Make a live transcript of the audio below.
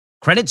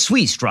Credit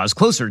Suisse draws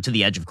closer to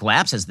the edge of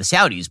collapse as the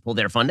Saudis pull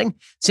their funding.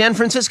 San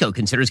Francisco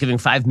considers giving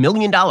 $5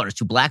 million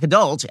to black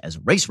adults as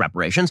race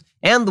reparations.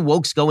 And the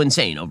wokes go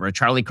insane over a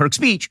Charlie Kirk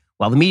speech,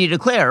 while the media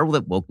declare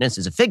that wokeness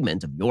is a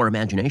figment of your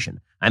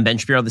imagination. I'm Ben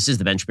Shapiro. This is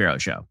The Ben Shapiro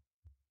Show.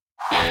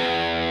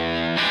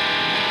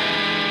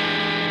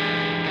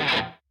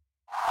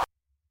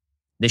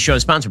 This show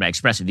is sponsored by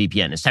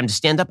ExpressVPN. It's time to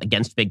stand up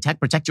against big tech.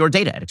 Protect your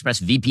data at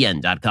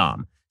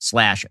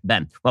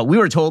expressvpn.com/Ben. Well, we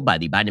were told by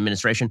the Biden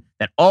administration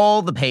that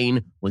all the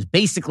pain was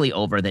basically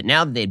over, that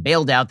now that they'd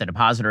bailed out the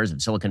depositors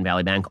of Silicon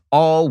Valley Bank,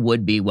 all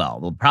would be well.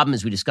 The problem,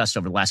 as we discussed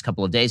over the last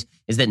couple of days,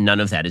 is that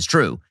none of that is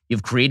true.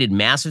 You've created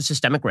massive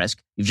systemic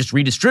risk. You've just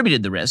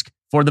redistributed the risk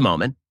for the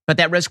moment. But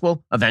that risk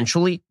will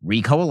eventually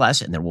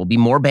recoalesce, and there will be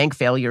more bank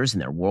failures,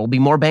 and there will be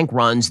more bank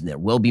runs, and there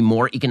will be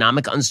more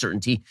economic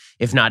uncertainty,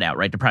 if not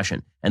outright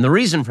depression. And the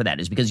reason for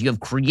that is because you have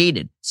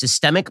created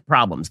systemic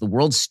problems. The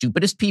world's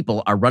stupidest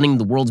people are running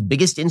the world's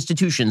biggest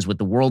institutions with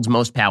the world's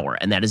most power,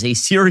 and that is a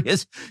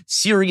serious,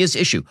 serious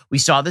issue. We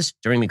saw this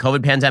during the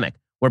COVID pandemic,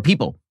 where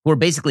people who are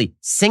basically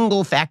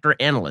single-factor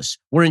analysts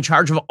were in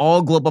charge of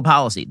all global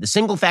policy. The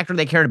single factor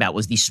they cared about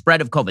was the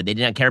spread of COVID. They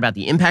did not care about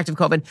the impact of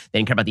COVID. They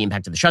didn't care about the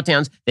impact of the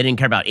shutdowns. They didn't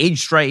care about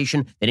age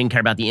striation. They didn't care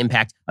about the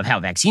impact of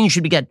how vaccines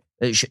should be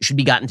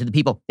gotten to the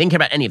people. They didn't care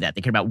about any of that.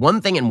 They cared about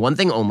one thing and one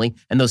thing only,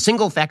 and those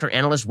single-factor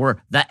analysts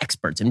were the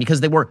experts. And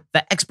because they were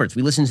the experts,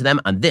 we listened to them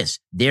on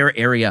their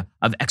area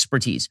of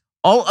expertise.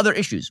 All other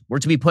issues were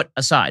to be put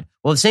aside.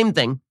 Well, the same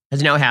thing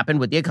has now happened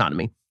with the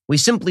economy. We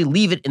simply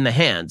leave it in the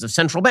hands of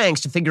central banks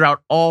to figure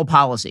out all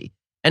policy.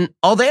 And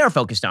all they are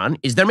focused on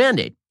is their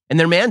mandate. And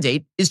their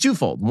mandate is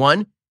twofold.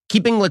 One,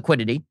 keeping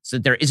liquidity so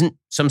that there isn't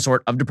some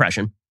sort of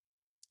depression.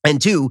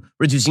 And two,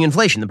 reducing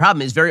inflation. The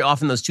problem is very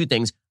often those two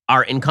things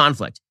are in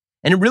conflict.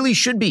 And it really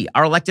should be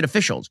our elected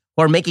officials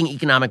who are making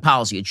economic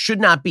policy. It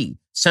should not be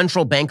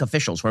central bank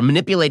officials who are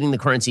manipulating the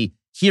currency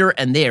here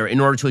and there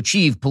in order to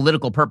achieve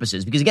political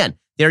purposes. Because again,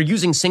 they're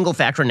using single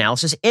factor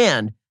analysis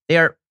and they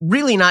are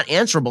really not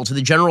answerable to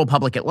the general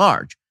public at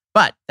large.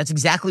 But that's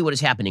exactly what is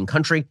happening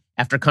country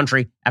after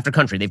country after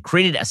country. They've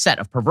created a set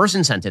of perverse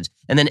incentives,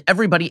 and then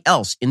everybody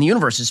else in the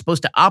universe is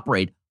supposed to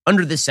operate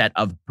under this set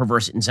of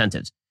perverse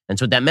incentives. And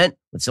so what that meant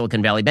with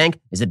Silicon Valley Bank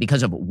is that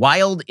because of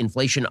wild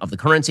inflation of the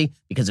currency,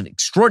 because of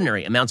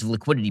extraordinary amounts of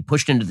liquidity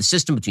pushed into the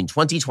system between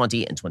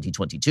 2020 and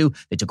 2022,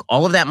 they took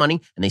all of that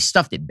money and they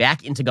stuffed it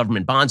back into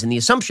government bonds in the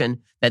assumption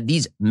that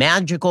these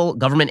magical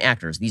government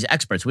actors, these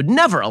experts, would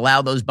never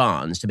allow those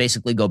bonds to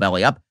basically go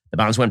belly up. The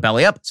bonds went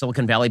belly up.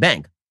 Silicon Valley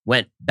Bank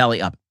went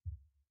belly up.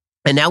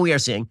 And now we are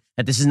seeing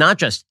that this is not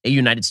just a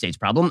United States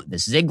problem.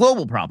 This is a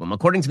global problem.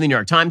 According to the New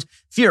York Times,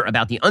 fear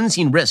about the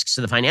unseen risks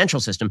to the financial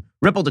system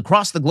rippled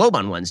across the globe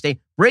on Wednesday,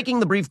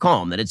 breaking the brief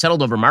calm that had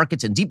settled over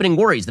markets and deepening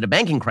worries that a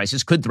banking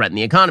crisis could threaten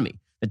the economy.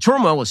 The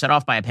turmoil was set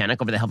off by a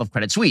panic over the health of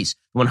Credit Suisse,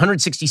 the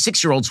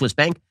 166-year-old Swiss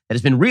bank that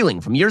has been reeling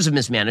from years of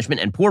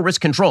mismanagement and poor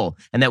risk control,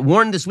 and that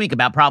warned this week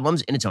about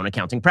problems in its own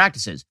accounting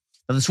practices.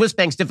 Though the Swiss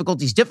bank's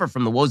difficulties differ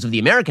from the woes of the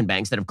American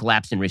banks that have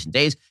collapsed in recent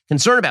days,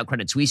 concern about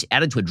Credit Suisse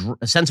added to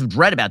a sense of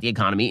dread about the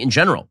economy in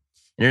general.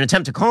 In an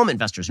attempt to calm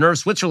investors'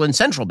 nerves, Switzerland's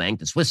central bank,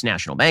 the Swiss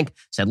National Bank,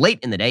 said late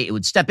in the day it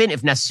would step in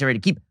if necessary to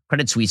keep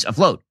Credit Suisse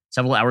afloat.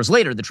 Several hours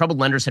later, the troubled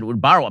lender said it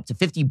would borrow up to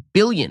 50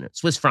 billion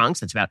Swiss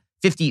francs, that's about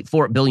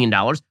 $54 billion,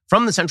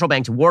 from the central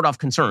bank to ward off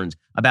concerns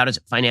about its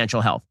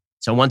financial health.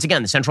 So once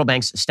again, the central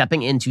bank's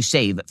stepping in to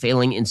save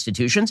failing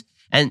institutions.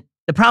 And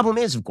the problem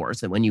is, of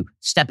course, that when you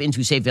step in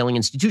to save failing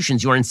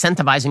institutions, you are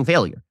incentivizing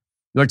failure.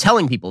 You are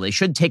telling people they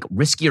should take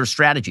riskier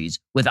strategies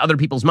with other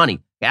people's money.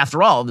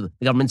 After all, the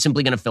government's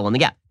simply going to fill in the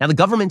gap. Now, the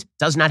government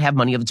does not have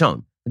money of its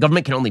own. The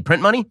government can only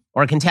print money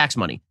or it can tax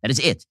money. That is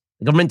it.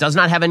 The government does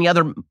not have any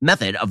other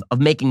method of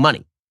making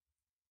money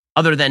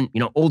other than,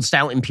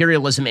 old-style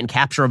imperialism and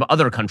capture of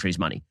other countries'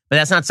 money. But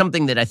that's not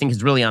something that I think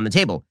is really on the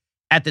table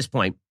at this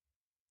point.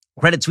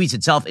 Credit Suisse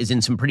itself is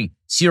in some pretty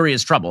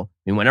serious trouble.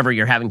 Whenever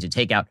you're having to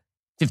take out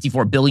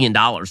 $54 billion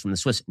from the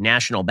Swiss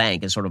National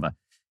Bank as sort of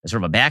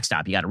a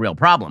backstop, you got a real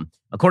problem.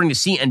 According to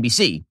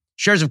CNBC,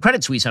 shares of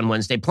Credit Suisse on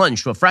Wednesday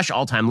plunged to a fresh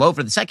all-time low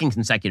for the second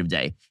consecutive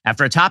day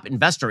after a top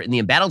investor in the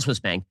embattled Swiss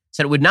bank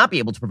said it would not be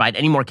able to provide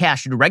any more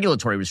cash due to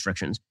regulatory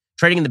restrictions.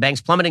 Trading in the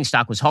bank's plummeting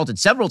stock was halted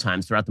several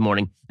times throughout the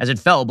morning as it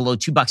fell below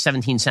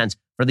 $2.17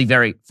 for the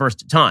very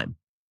first time.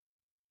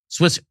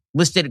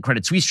 Swiss-listed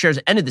Credit Suisse shares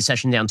ended the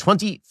session down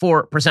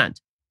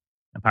 24%.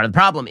 Now, part of the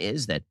problem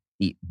is that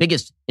the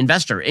biggest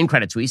investor in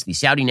Credit Suisse, the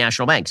Saudi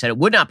National Bank, said it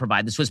would not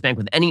provide the Swiss bank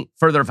with any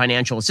further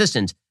financial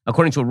assistance,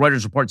 according to a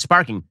Reuters report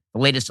sparking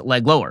the latest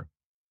leg lower.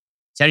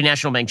 Saudi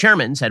National Bank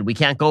chairman said we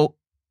can't go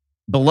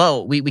above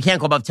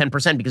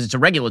 10% because it's a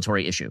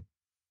regulatory issue.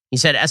 He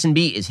said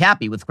S&B is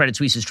happy with Credit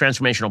Suisse's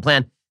transformational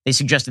plan. They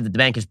suggested that the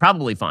bank is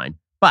probably fine.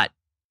 But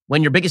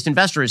when your biggest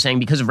investor is saying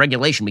because of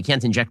regulation, we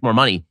can't inject more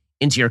money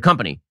into your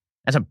company,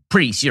 that's a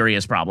pretty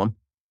serious problem.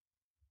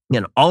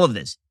 And all of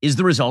this is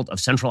the result of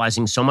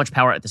centralizing so much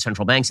power at the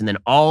central banks and then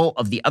all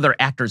of the other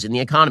actors in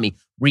the economy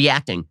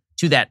reacting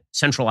to that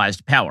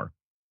centralized power.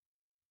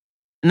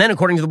 And then,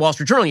 according to the Wall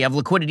Street Journal, you have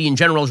liquidity in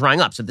general is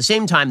drying up. So at the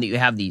same time that you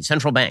have the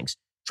central banks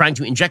trying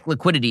to inject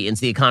liquidity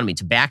into the economy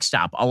to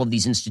backstop all of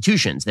these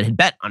institutions that had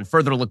bet on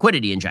further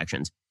liquidity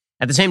injections,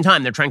 at the same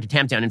time, they're trying to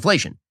tamp down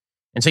inflation.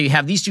 And so you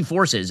have these two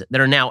forces that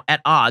are now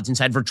at odds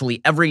inside virtually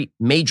every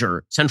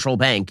major central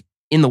bank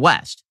in the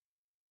West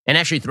and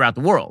actually throughout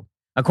the world.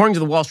 According to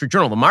the Wall Street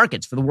Journal, the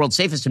markets for the world's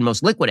safest and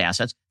most liquid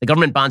assets, the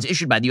government bonds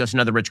issued by the U.S.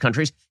 and other rich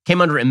countries,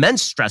 came under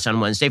immense stress on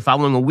Wednesday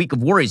following a week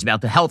of worries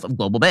about the health of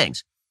global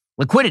banks.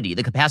 Liquidity,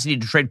 the capacity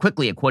to trade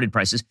quickly at quoted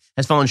prices,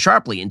 has fallen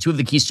sharply in two of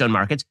the keystone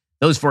markets,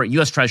 those for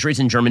U.S. Treasuries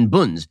and German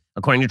Bunds,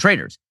 according to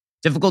traders.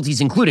 Difficulties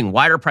including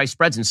wider price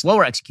spreads and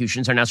slower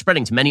executions are now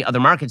spreading to many other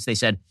markets, they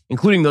said,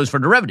 including those for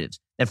derivatives,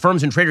 that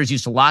firms and traders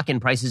use to lock in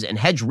prices and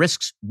hedge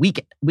risks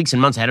weeks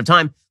and months ahead of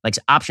time, like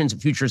options,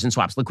 futures, and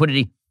swaps.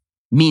 Liquidity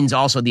means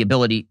also the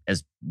ability,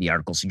 as the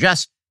article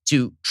suggests,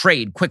 to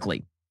trade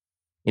quickly.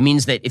 It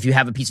means that if you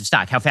have a piece of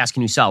stock, how fast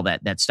can you sell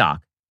that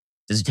stock?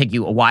 Does it take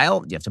you a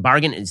while? Do you have to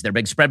bargain? Is there a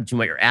big spread between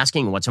what you're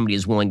asking and what somebody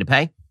is willing to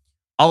pay?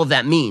 All of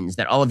that means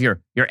that all of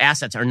your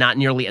assets are not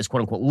nearly as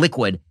quote-unquote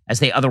liquid as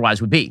they otherwise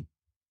would be.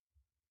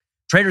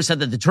 Traders said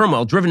that the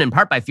turmoil, driven in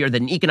part by fear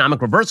that an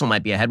economic reversal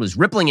might be ahead, was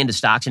rippling into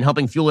stocks and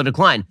helping fuel a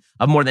decline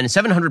of more than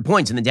 700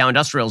 points in the Dow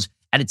Industrials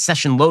at its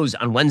session lows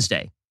on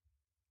Wednesday.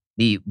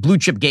 The blue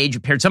chip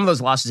gauge paired some of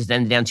those losses to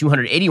end down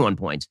 281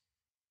 points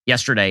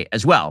yesterday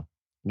as well.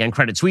 Again,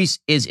 Credit Suisse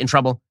is in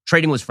trouble.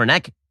 Trading was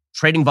frenetic.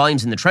 Trading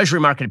volumes in the Treasury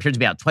market appear to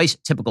be at twice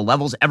typical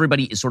levels.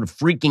 Everybody is sort of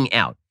freaking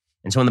out.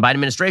 And so when the Biden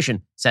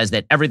administration says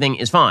that everything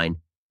is fine,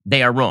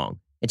 they are wrong.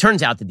 It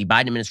turns out that the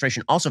Biden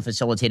administration also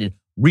facilitated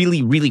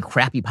really, really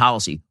crappy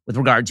policy with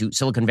regard to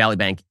Silicon Valley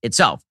Bank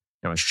itself.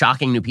 Now, a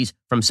shocking new piece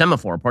from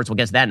Semaphore Reports. We'll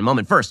get to that in a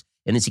moment. First,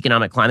 in this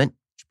economic climate, you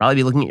should probably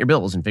be looking at your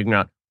bills and figuring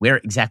out where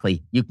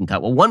exactly you can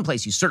cut. Well, one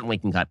place you certainly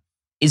can cut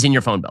is in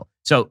your phone bill.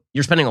 So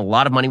you're spending a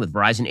lot of money with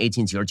Verizon,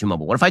 AT&T, or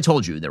T-Mobile. What if I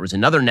told you there was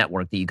another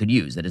network that you could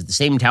use that is the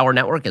same tower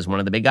network as one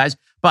of the big guys,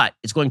 but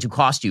it's going to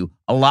cost you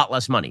a lot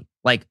less money,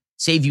 like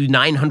save you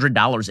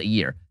 $900 a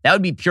year? That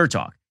would be Pure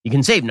Talk. You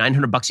can save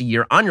 $900 a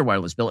year on your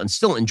wireless bill and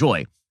still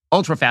enjoy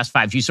ultra-fast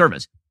 5G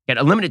service. Get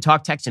unlimited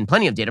talk, text, and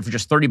plenty of data for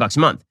just $30 a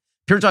month.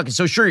 Pure Talk is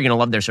so sure you're going to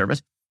love their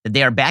service that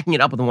they are backing it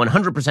up with a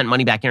 100%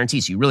 money-back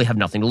guarantee, so you really have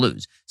nothing to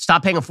lose.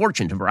 Stop paying a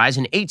fortune to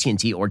Verizon,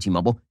 AT&T, or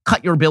T-Mobile.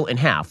 Cut your bill in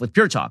half with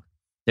Pure Talk.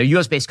 Their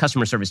U.S.-based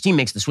customer service team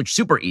makes the switch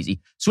super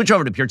easy. Switch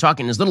over to Pure Talk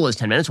in as little as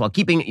 10 minutes while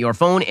keeping your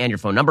phone and your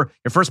phone number.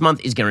 Your first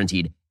month is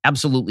guaranteed.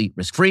 Absolutely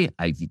risk-free.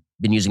 I've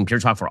been using Pure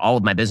Talk for all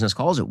of my business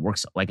calls. It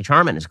works like a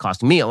charm, and it's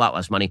costing me a lot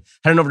less money.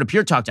 Head on over to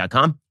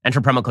puretalk.com.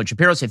 Enter promo code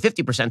Shapiro. Save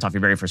 50% off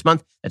your very first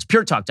month. That's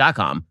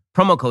puretalk.com.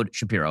 Promo code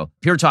Shapiro.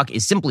 Pure Talk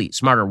is simply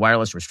smarter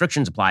wireless.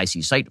 Restrictions apply.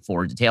 See site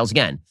for details.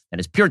 Again, that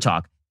is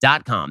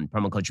puretalk.com.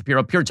 Promo code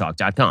Shapiro.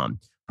 puretalk.com.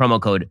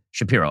 Promo code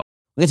Shapiro.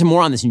 We'll get to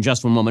more on this in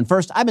just one moment.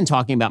 First, I've been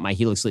talking about my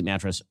Helix sleep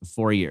mattress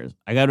for years.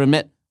 I got to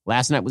admit,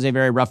 last night was a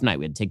very rough night.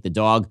 We had to take the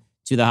dog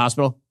to the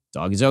hospital.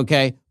 Dog is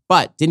okay,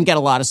 but didn't get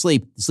a lot of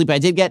sleep. The sleep I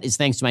did get is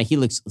thanks to my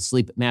Helix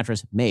sleep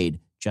mattress made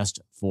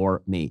just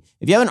for me.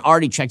 If you haven't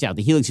already checked out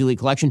the Helix Elite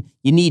Collection,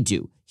 you need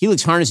to.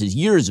 Helix harnesses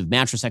years of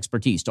mattress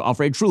expertise to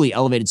offer a truly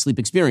elevated sleep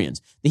experience.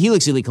 The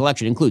Helix Elite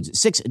Collection includes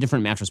 6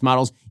 different mattress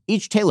models,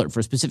 each tailored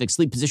for specific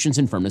sleep positions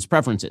and firmness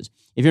preferences.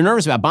 If you're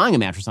nervous about buying a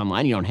mattress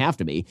online, you don't have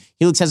to be.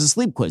 Helix has a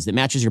sleep quiz that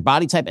matches your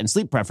body type and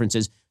sleep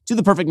preferences to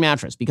the perfect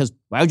mattress, because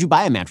why would you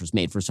buy a mattress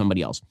made for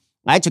somebody else?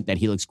 I took that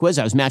Helix quiz.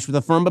 I was matched with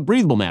a firm but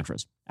breathable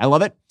mattress. I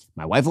love it.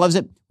 My wife loves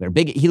it. We're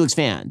big Helix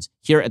fans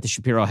here at the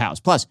Shapiro House.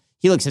 Plus,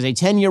 Helix has a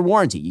 10-year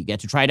warranty. You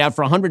get to try it out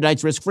for 100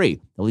 nights risk-free.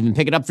 They'll even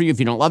pick it up for you if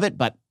you don't love it,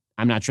 but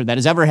I'm not sure that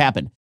has ever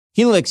happened.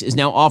 Helix is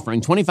now offering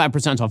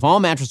 25% off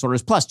all mattress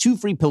orders plus 2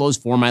 free pillows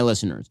for my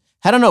listeners.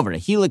 Head on over to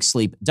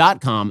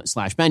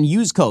helixsleep.com/Ben.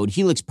 Use code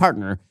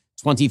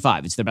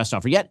HelixPartner25. It's their best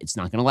offer yet. It's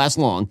not going to last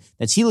long.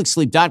 That's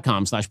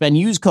helixsleep.com/Ben.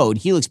 Use code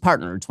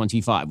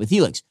HelixPartner25. With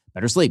Helix,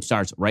 better sleep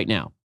starts right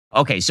now.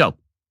 Okay, so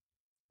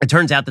it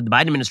turns out that the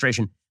Biden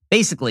administration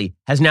basically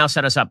has now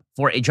set us up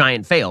for a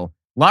giant fail,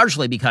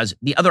 largely because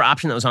the other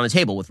option that was on the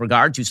table with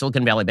regard to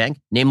Silicon Valley Bank,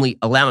 namely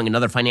allowing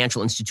another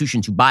financial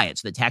institution to buy it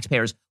so that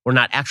taxpayers were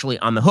not actually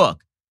on the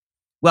hook.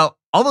 Well,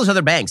 all those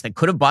other banks that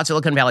could have bought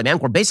Silicon Valley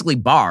Bank were basically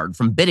barred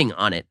from bidding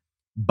on it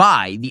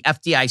by the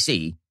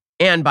FDIC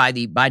and by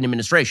the Biden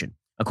administration.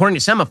 According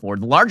to Semaphore,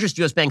 the largest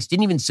U.S. banks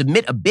didn't even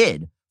submit a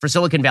bid for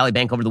Silicon Valley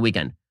Bank over the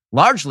weekend,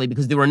 largely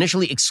because they were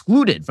initially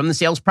excluded from the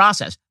sales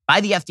process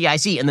by the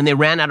FDIC, and then they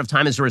ran out of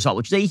time as a result,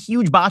 which is a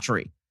huge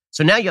botchery.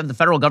 So now you have the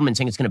federal government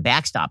saying it's going to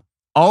backstop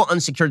all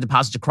unsecured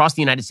deposits across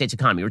the United States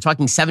economy. We're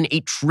talking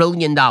 $7-8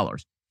 trillion. You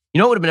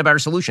know what would have been a better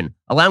solution?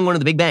 Allowing one of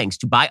the big banks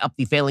to buy up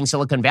the failing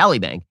Silicon Valley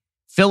Bank,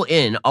 fill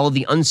in all of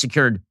the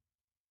unsecured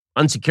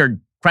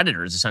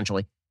creditors,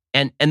 essentially,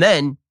 and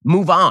then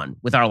move on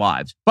with our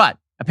lives. But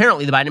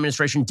apparently the Biden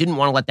administration didn't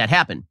want to let that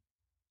happen.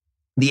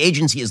 The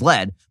agency is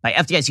led by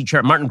FDIC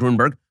Chair Martin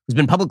Gruenberg, who's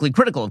been publicly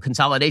critical of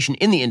consolidation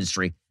in the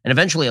industry and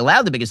eventually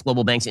allowed the biggest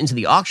global banks into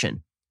the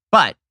auction.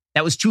 But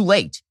that was too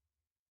late.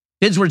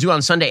 Bids were due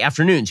on Sunday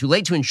afternoon, too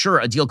late to ensure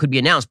a deal could be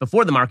announced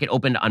before the market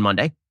opened on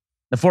Monday.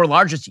 The four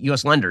largest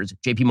U.S. lenders,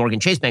 JP Morgan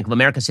Chase, Bank of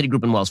America,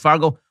 Citigroup, and Wells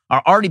Fargo,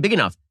 are already big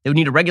enough they would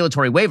need a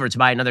regulatory waiver to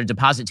buy another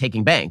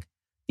deposit-taking bank.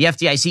 The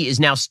FDIC is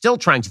now still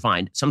trying to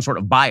find some sort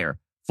of buyer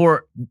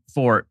for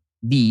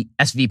the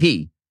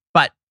SVP.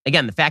 But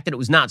again, the fact that it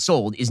was not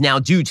sold is now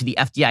due to the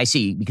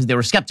FDIC because they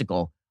were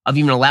skeptical of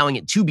even allowing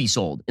it to be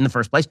sold in the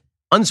first place.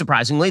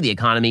 Unsurprisingly, the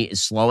economy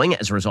is slowing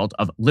as a result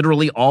of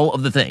literally all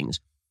of the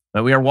things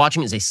that we are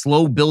watching as a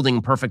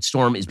slow-building perfect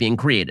storm is being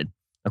created.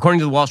 According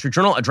to the Wall Street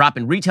Journal, a drop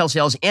in retail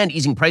sales and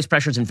easing price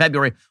pressures in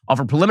February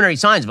offer preliminary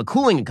signs of a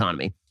cooling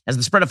economy as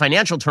the spread of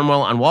financial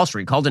turmoil on Wall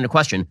Street called into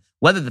question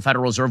whether the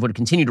Federal Reserve would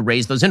continue to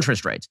raise those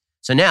interest rates.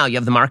 So now you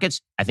have the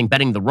markets, I think,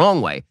 betting the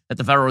wrong way that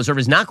the Federal Reserve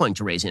is not going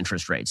to raise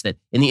interest rates, that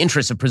in the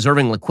interest of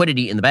preserving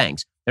liquidity in the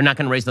banks, they're not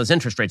going to raise those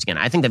interest rates again.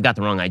 I think they've got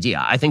the wrong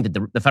idea. I think that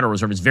the Federal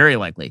Reserve is very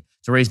likely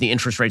to raise the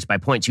interest rates by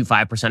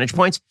 0.25 percentage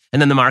points,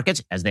 and then the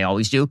markets, as they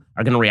always do,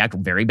 are going to react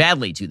very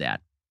badly to that.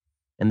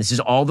 And this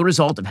is all the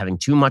result of having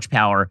too much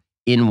power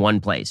in one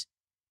place.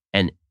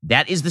 And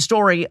that is the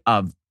story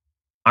of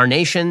our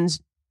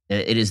nation's,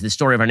 it is the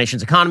story of our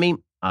nation's economy.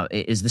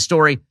 It is the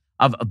story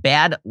of a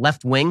bad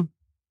left-wing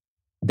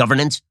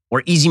governance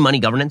or easy money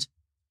governance.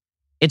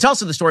 It's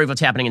also the story of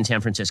what's happening in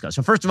San Francisco.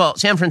 So first of all,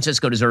 San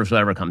Francisco deserves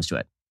whatever comes to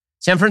it.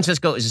 San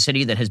Francisco is a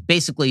city that has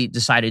basically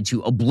decided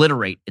to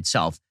obliterate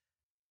itself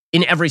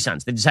in every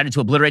sense. They've decided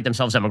to obliterate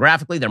themselves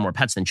demographically. There are more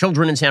pets than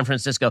children in San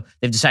Francisco.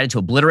 They've decided to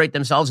obliterate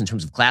themselves in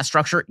terms of class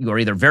structure. You are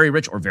either very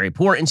rich or very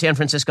poor in San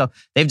Francisco.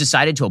 They've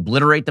decided to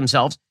obliterate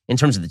themselves in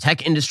terms of the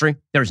tech industry.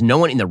 There's no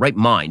one in their right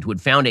mind who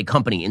would found a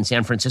company in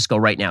San Francisco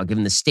right now,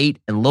 given the state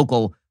and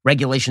local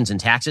regulations and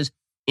taxes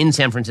in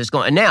San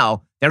Francisco. And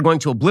now they're going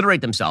to obliterate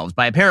themselves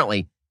by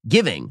apparently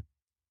giving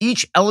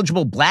each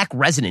eligible black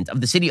resident of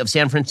the city of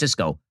San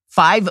Francisco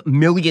 $5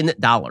 million.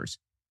 $5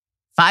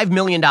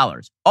 million.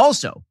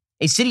 Also,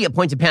 a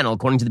city-appointed panel,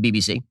 according to the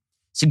BBC,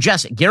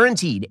 suggests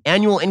guaranteed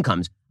annual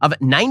incomes of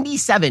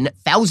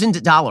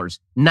 $97,000.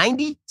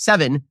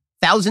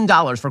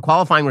 $97,000 for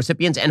qualifying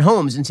recipients and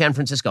homes in San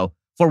Francisco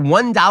for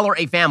 $1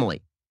 a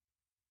family.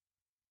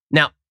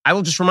 Now, I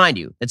will just remind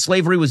you that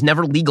slavery was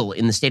never legal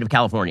in the state of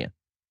California.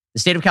 The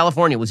state of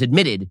California was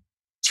admitted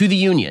to the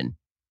Union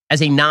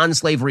as a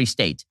non-slavery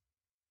state.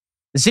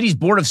 The city's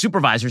Board of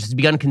Supervisors has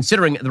begun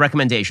considering the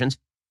recommendations.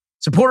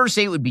 Supporters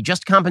say it would be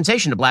just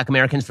compensation to black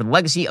Americans for the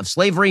legacy of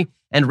slavery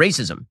and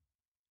racism.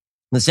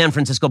 The San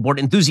Francisco board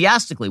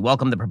enthusiastically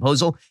welcomed the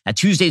proposal at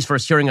Tuesday's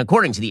first hearing,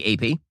 according to the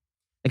AP.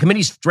 The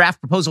committee's draft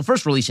proposal,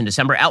 first released in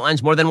December,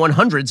 outlines more than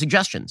 100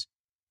 suggestions.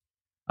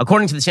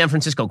 According to the San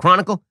Francisco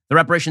Chronicle, the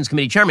Reparations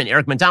Committee chairman,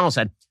 Eric McDonald,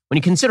 said, when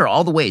you consider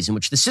all the ways in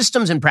which the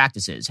systems and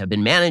practices have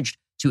been managed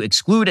to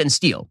exclude and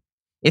steal,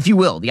 if you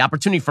will, the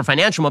opportunity for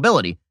financial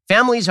mobility,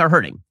 families are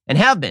hurting and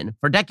have been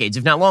for decades,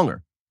 if not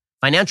longer.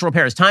 Financial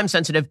repair is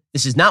time-sensitive.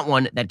 This is not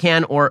one that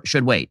can or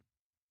should wait.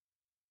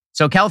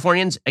 So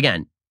Californians,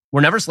 again,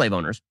 were never slave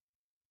owners.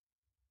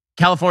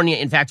 California,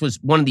 in fact, was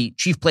one of the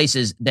chief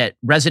places that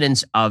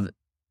residents of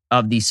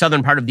the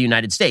southern part of the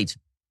United States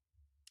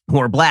who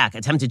are black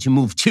attempted to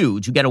move to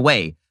get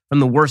away from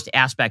the worst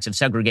aspects of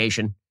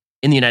segregation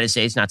in the United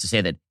States. Not to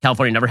say that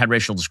California never had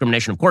racial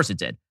discrimination. Of course it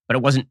did. But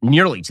it wasn't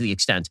nearly to the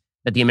extent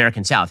that the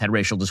American South had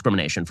racial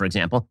discrimination, for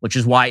example, which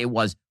is why it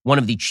was one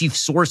of the chief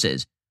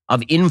sources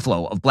of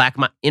inflow of black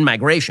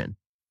in-migration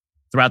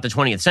throughout the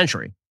 20th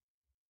century.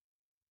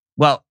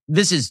 Well,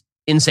 this is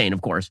insane,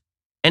 of course,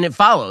 and it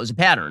follows a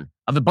pattern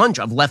of a bunch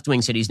of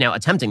left-wing cities now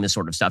attempting this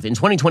sort of stuff. In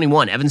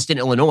 2021, Evanston,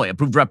 Illinois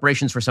approved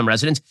reparations for some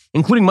residents,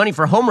 including money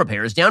for home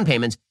repairs, down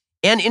payments,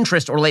 and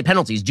interest or late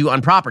penalties due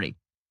on property.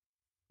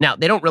 Now,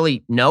 they don't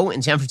really know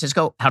in San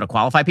Francisco how to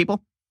qualify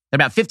people. There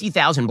are about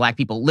 50,000 black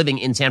people living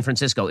in San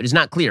Francisco. It is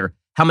not clear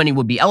how many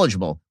would be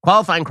eligible.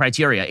 Qualifying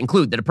criteria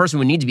include that a person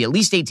would need to be at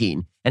least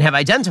 18 and have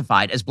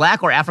identified as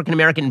black or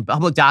African-American in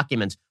public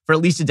documents for at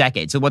least a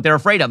decade. So what they're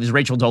afraid of is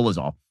Rachel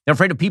Dolezal. They're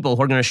afraid of people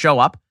who are going to show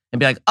up and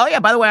be like, oh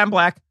yeah, by the way, I'm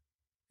black.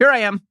 Here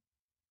I am,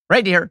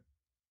 right here.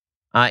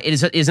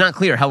 It is not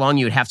clear how long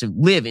you would have to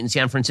live in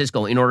San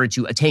Francisco in order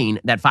to attain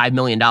that $5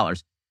 million.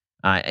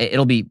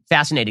 It'll be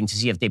fascinating to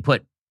see if they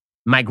put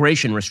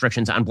migration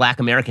restrictions on black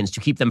Americans to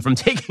keep them from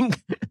taking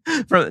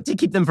from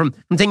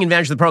taking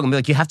advantage of the program. Be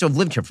like, you have to have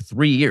lived here for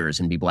 3 years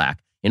and be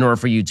black in order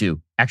for you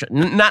to actually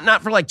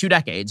not for like 2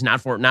 decades, not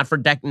for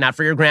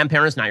your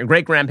grandparents, not your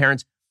great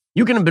grandparents.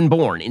 You can have been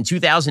born in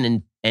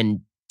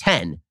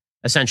 2010,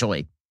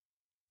 essentially.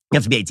 You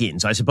have to be 18.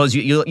 So I suppose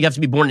you have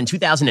to be born in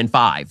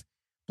 2005,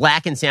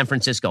 black in San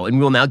Francisco, and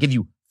we will now give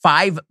you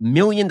 $5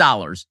 million,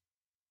 a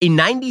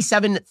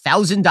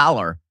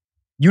 $97,000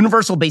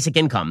 universal basic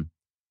income,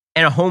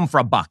 and a home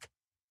for $1.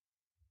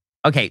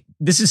 Okay,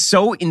 this is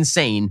so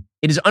insane.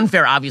 It is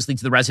unfair, obviously,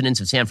 to the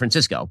residents of San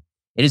Francisco.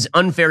 It is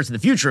unfair to the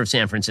future of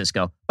San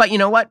Francisco. But you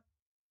know what?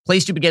 Play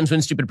stupid games,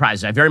 win stupid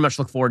prizes. I very much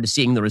look forward to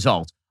seeing the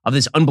result of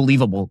this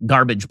unbelievable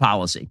garbage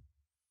policy.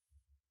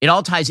 It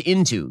all ties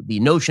into the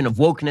notion of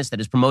wokeness that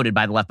is promoted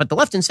by the left. But the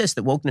left insists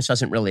that wokeness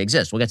doesn't really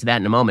exist. We'll get to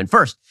that in a moment.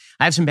 First,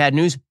 I have some bad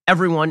news.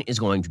 Everyone is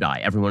going to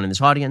die. Everyone in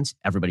this audience,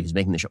 everybody who's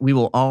making the show, we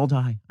will all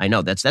die. I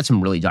know that's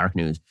some really dark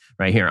news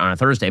right here on a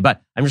Thursday.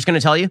 But I'm just going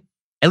to tell you,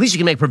 at least you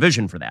can make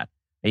provision for that.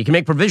 You can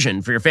make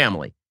provision for your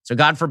family. So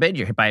God forbid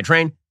you're hit by a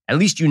train. At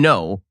least you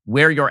know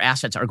where your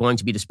assets are going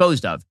to be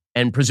disposed of.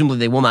 And presumably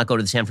they will not go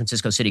to the San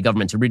Francisco city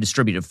government to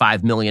redistribute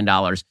 $5 million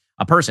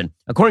a person.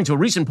 According to a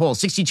recent poll,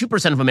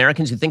 62% of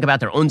Americans who think about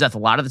their own death a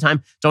lot of the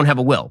time don't have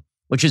a will,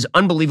 which is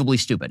unbelievably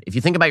stupid. If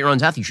you think about your own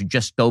death, you should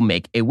just go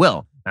make a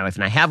will. My wife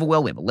and I have a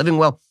will. We have a living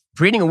will.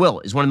 Creating a will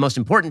is one of the most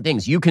important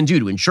things you can do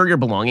to ensure your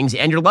belongings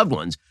and your loved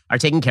ones are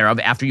taken care of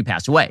after you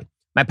pass away.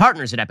 My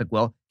partners at Epic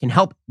Will can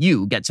help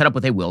you get set up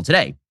with a will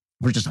today.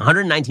 For just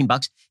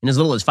 $119 in as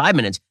little as 5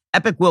 minutes,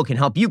 Epic Will can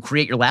help you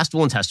create your last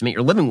will and testament,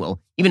 your living will,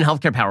 even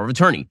healthcare power of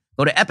attorney.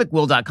 Go to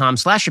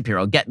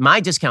epicwill.com/Shapiro, get my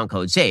discount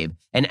code SAVE,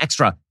 an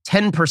extra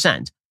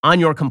 10%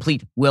 on your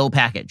complete will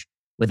package.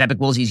 With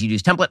Epic Will's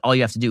easy-to-use template, all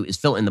you have to do is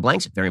fill in the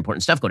blanks. Very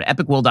important stuff. Go to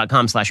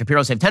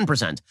epicwill.com/Shapiro, save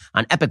 10%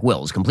 on Epic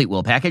Will's complete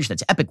will package.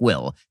 That's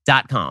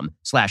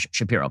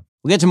epicwill.com/Shapiro.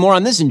 We'll get to more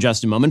on this in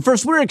just a moment.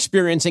 First, we're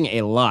experiencing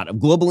a lot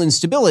of global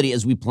instability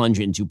as we plunge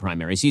into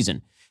primary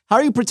season. How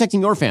are you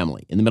protecting your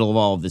family in the middle of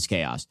all of this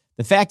chaos?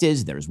 The fact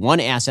is, there's one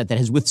asset that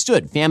has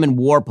withstood famine,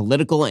 war,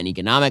 political, and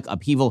economic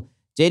upheaval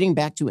dating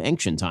back to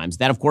ancient times.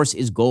 That, of course,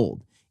 is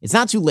gold. It's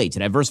not too late to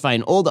diversify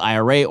an old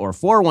IRA or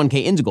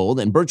 401k into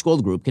gold, and Birch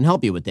Gold Group can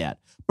help you with that.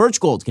 Birch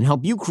Gold can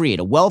help you create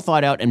a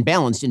well-thought-out and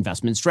balanced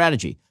investment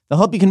strategy. They'll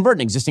help you convert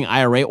an existing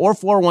IRA or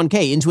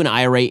 401k into an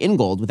IRA in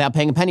gold without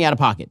paying a penny out of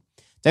pocket.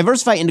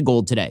 Diversify into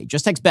gold today.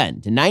 Just text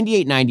BEN to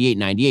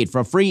 989898 for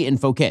a free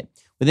info kit.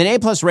 With an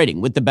A-plus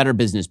rating with the Better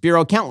Business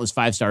Bureau, countless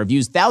 5-star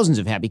reviews, thousands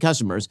of happy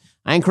customers,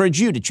 I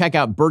encourage you to check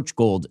out Birch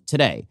Gold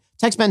today.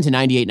 Text BEN to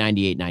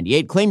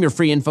 989898. Claim your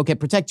free info kit.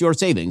 Protect your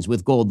savings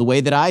with gold the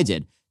way that I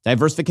did.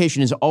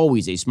 Diversification is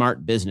always a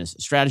smart business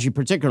strategy,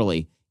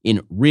 particularly in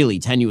really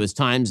tenuous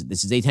times.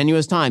 This is a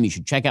tenuous time. You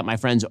should check out my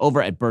friends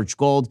over at Birch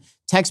Gold.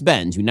 Text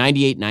BEN to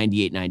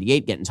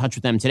 989898. Get in touch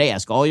with them today.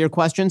 Ask all your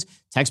questions.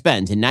 Text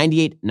BEN to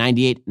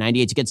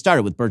 989898 to get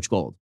started with Birch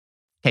Gold.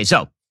 Okay,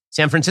 so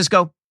San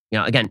Francisco.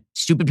 Again,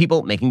 stupid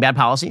people making bad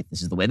policy.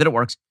 This is the way that it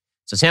works.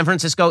 So San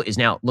Francisco is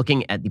now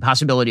looking at the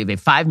possibility of a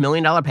 $5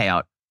 million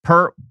payout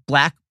per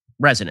black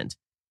resident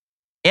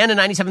and a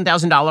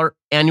 $97,000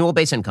 annual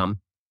base income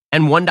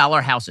and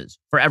 $1 houses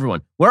for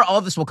everyone. Where all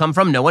of this will come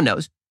from, no one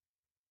knows.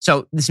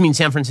 So this means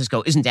San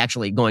Francisco isn't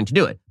actually going to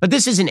do it. But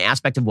this is an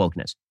aspect of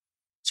wokeness.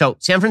 So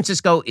San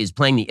Francisco is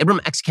playing the Ibram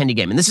X. Kendi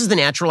game. And this is the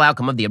natural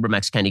outcome of the Ibram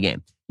X. Kendi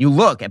game. You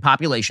look at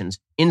populations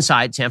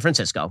inside San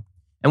Francisco,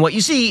 and what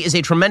you see is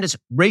a tremendous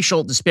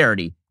racial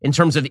disparity in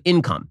terms of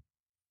income.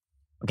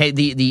 Okay,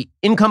 the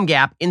income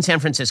gap in San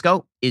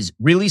Francisco is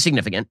really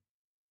significant.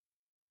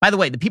 By the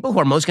way, the people who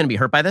are most going to be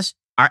hurt by this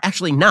are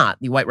actually not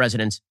the white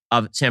residents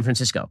of San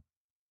Francisco.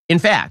 In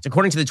fact,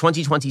 according to the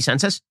 2020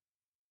 census,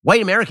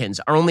 white Americans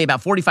are only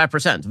about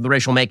 45% of the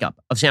racial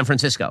makeup of San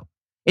Francisco.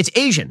 It's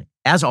Asian,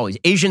 as always,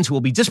 Asians who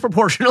will be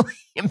disproportionately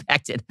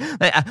impacted.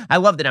 I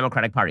love the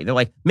Democratic Party. They're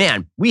like,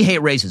 man, we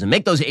hate racism.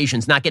 Make those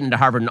Asians not get into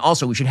Harvard, and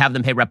also we should have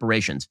them pay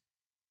reparations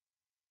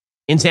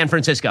in San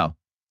Francisco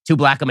to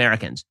black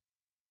Americans,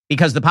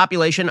 because the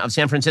population of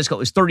San Francisco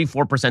is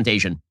 34%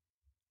 Asian.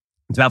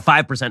 It's about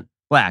 5%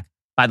 black,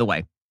 by the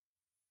way.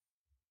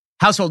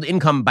 Household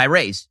income by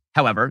race,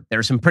 however, there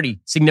are some pretty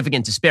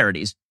significant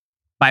disparities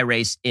by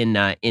race in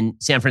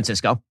San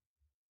Francisco.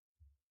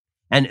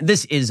 And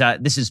this is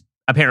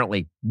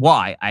apparently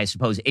why I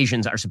suppose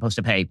Asians are supposed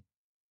to pay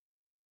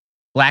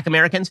black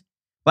Americans.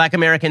 Black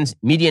Americans'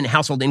 median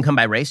household income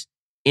by race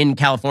in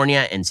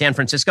California and San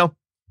Francisco,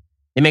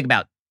 they make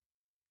about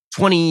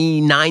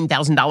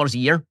 $29,000 a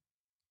year.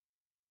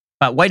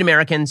 But white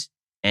Americans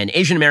and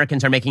Asian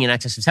Americans are making in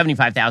excess of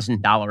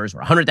 $75,000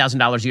 or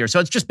 $100,000 a year. So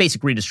it's just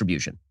basic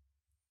redistribution.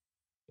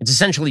 It's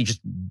essentially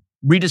just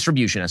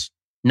redistributionist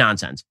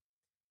nonsense.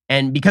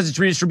 And because it's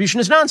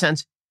redistributionist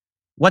nonsense,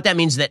 what that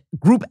means is that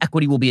group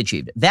equity will be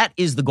achieved. That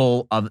is the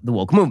goal of the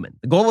woke movement.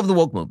 The goal of the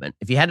woke movement,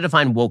 if you had to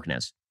define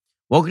wokeness,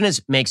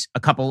 wokeness makes a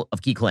couple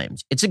of key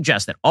claims. It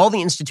suggests that all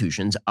the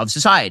institutions of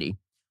society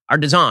are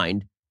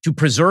designed to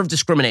preserve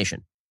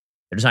discrimination.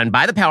 They're designed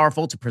by the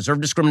powerful to preserve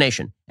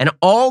discrimination. And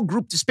all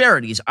group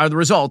disparities are the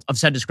result of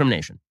said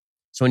discrimination.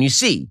 So when you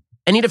see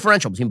any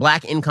differential between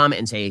black income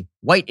and, say,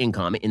 white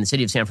income in the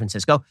city of San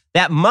Francisco,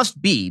 that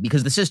must be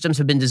because the systems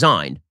have been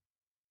designed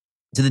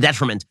to the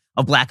detriment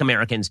of black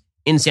Americans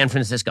in San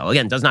Francisco.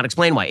 Again, does not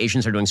explain why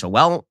Asians are doing so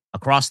well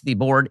across the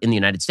board in the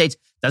United States.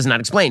 Does not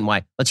explain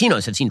why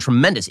Latinos have seen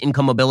tremendous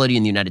income mobility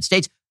in the United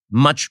States,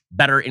 much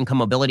better income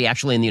mobility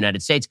actually in the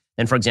United States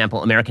than, for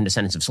example, American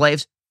descendants of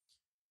slaves.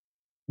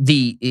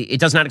 It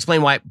does not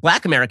explain why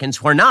black Americans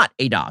who are not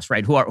ADOS,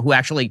 right, who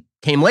actually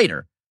came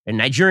later, and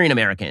Nigerian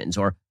Americans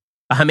or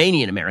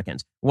Bahamian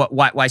Americans,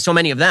 why so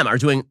many of them are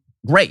doing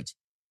great.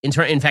 In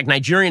fact,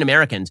 Nigerian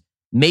Americans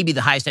may be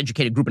the highest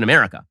educated group in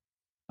America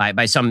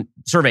by some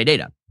survey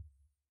data.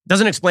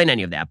 Doesn't explain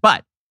any of that.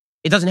 But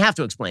it doesn't have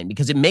to explain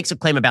because it makes a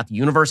claim about the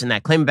universe, and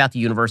that claim about the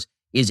universe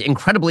is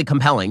incredibly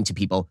compelling to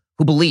people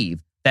who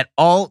believe that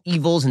all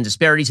evils and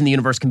disparities in the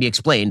universe can be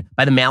explained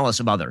by the malice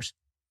of others.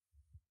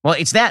 Well,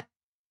 it's that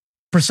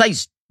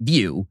precise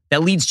view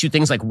that leads to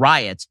things like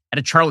riots at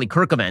a Charlie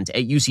Kirk event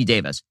at UC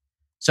Davis.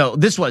 So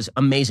this was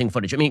amazing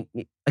footage. I mean,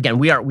 again,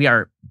 we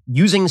are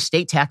using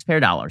state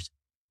taxpayer dollars,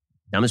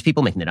 dumbest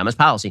people making the dumbest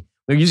policy.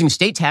 We're using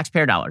state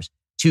taxpayer dollars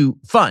to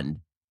fund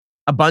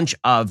a bunch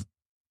of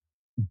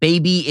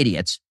baby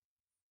idiots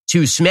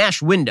to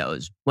smash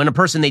windows when a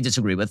person they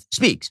disagree with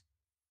speaks.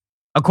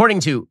 According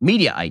to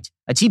Mediaite,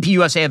 a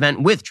TPUSA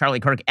event with Charlie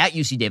Kirk at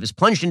UC Davis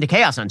plunged into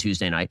chaos on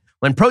Tuesday night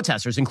when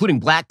protesters, including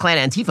Black Klan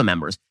Antifa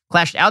members,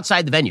 clashed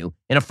outside the venue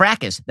in a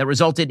fracas that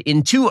resulted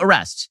in 2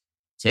 arrests.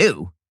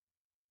 2?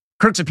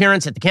 Kirk's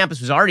appearance at the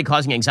campus was already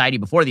causing anxiety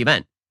before the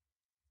event.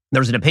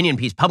 There was an opinion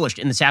piece published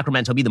in the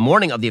Sacramento Bee the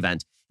morning of the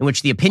event in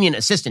which the opinion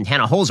assistant,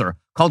 Hannah Holzer,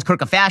 called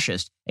Kirk a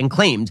fascist and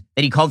claimed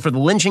that he called for the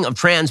lynching of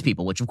trans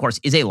people, which of course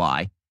is a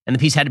lie. And the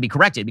piece had to be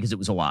corrected because it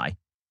was a lie.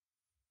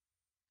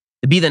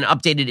 The Bee then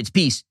updated its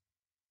piece,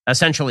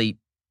 essentially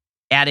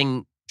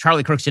adding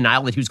Charlie Kirk's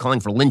denial that he was calling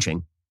for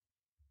lynching.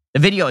 The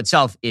video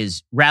itself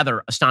is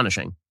rather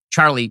astonishing.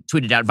 Charlie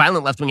tweeted out,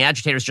 violent left-wing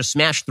agitators just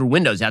smashed through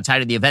windows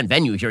outside of the event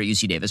venue here at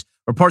UC Davis.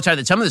 Reports are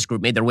that some of this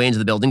group made their way into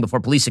the building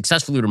before police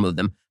successfully removed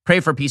them. Pray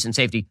for peace and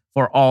safety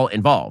for all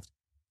involved.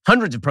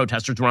 Hundreds of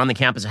protesters were on the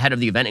campus ahead of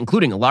the event,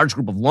 including a large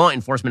group of law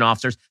enforcement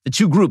officers. The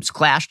 2 groups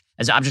clashed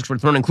as objects were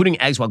thrown, including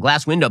eggs, while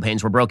glass window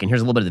panes were broken.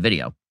 Here's a little bit of the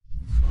video.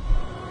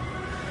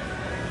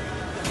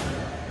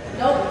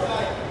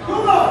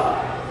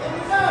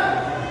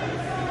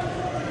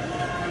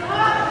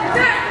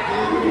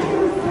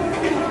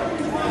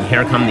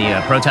 Here come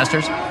the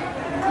protesters.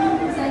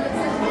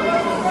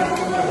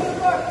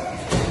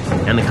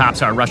 And the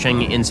cops are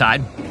rushing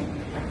inside.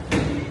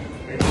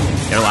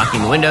 They're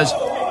locking the windows.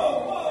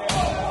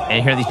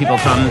 And here these people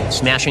come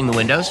smashing the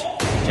windows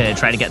to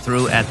try to get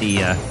through at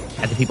the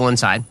people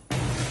inside.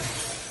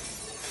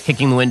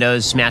 Kicking the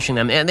windows, smashing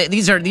them. And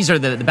these are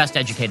the best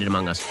educated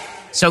among us.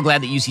 So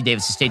glad that UC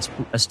Davis,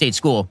 a state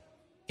school,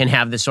 can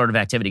have this sort of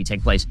activity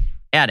take place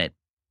at it.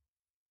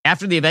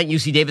 After the event,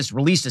 UC Davis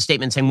released a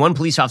statement saying 1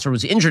 police officer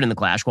was injured in the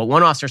clash, while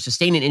 1 officer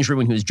sustained an injury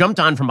when he was jumped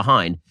on from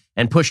behind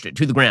and pushed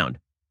to the ground.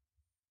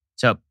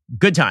 So,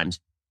 good times.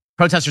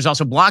 Protesters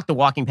also blocked the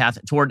walking path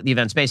toward the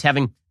event space,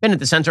 having been at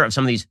the center of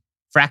some of these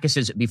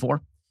fracases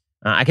before.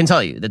 I can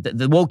tell you that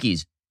the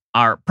wokies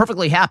are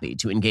perfectly happy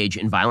to engage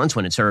in violence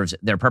when it serves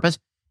their purpose.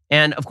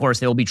 And, of course,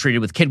 they will be treated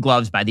with kid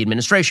gloves by the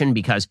administration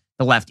because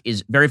the left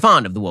is very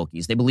fond of the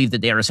wokies. They believe that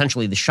they are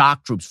essentially the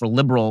shock troops for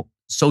liberal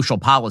social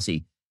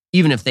policy,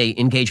 even if they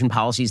engage in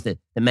policies that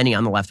many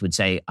on the left would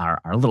say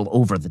are a little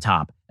over the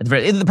top.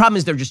 The problem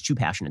is they're just too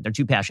passionate. They're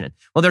too passionate.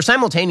 Well, they're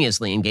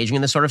simultaneously engaging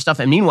in this sort of stuff.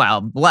 And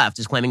meanwhile, the left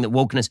is claiming that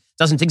wokeness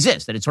doesn't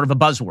exist, that it's sort of a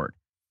buzzword.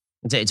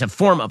 It's a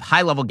form of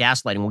high-level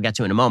gaslighting we'll get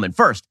to in a moment.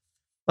 First,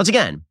 let's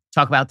again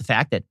talk about the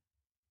fact that,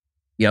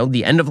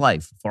 the end of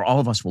life for all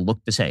of us will look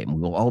the same.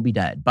 We will all be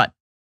dead. But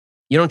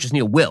you don't just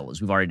need a will,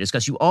 as we've already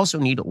discussed. You also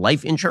need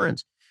life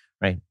insurance,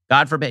 right?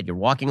 God forbid, you're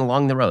walking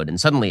along the road and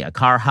suddenly a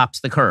car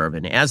hops the curb.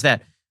 And as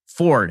that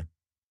Ford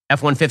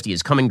F-150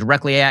 is coming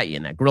directly at you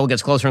and that grill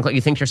gets closer and closer, you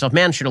think to yourself,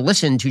 man, I should have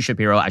listened to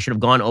Shapiro. I should have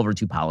gone over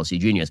to Policy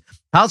Genius.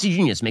 Policy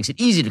Genius makes it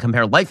easy to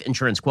compare life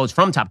insurance quotes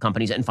from top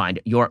companies and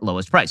find your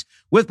lowest price.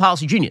 With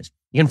Policy Genius,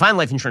 you can find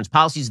life insurance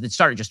policies that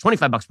start at just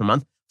 $25 per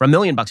month for $1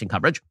 million in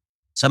coverage.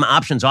 Some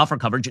options offer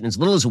coverage in as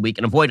little as a week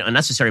and avoid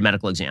unnecessary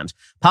medical exams.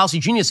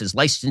 Policy Genius's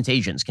licensed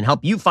agents can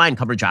help you find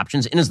coverage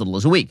options in as little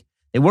as a week.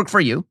 They work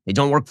for you. They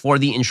don't work for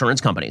the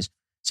insurance companies.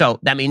 So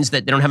that means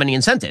that they don't have any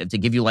incentive to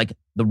give you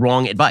the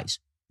wrong advice.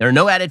 There are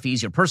no added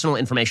fees. Your personal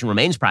information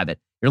remains private.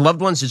 Your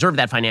loved ones deserve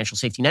that financial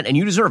safety net, and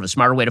you deserve a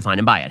smarter way to find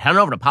and buy it. Head on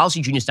over to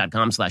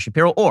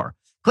policygenius.com/Shapiro or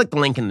click the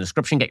link in the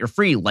description. Get your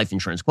free life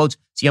insurance quotes.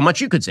 See how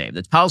much you could save.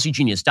 That's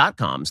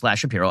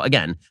policygenius.com/Shapiro.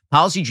 Again,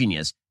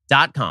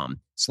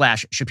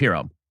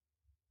 policygenius.com/Shapiro.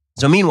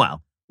 So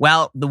meanwhile,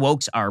 while the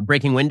wokes are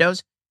breaking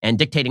windows and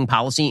dictating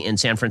policy in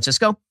San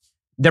Francisco,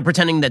 they're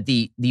pretending that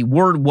the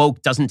word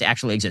woke doesn't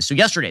actually exist. So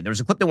yesterday, there was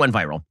a clip that went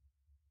viral.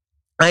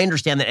 I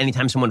understand that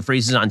anytime someone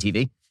freezes on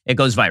TV, it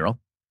goes viral.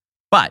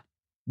 But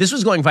this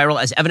was going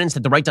viral as evidence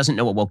that the right doesn't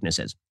know what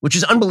wokeness is, which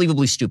is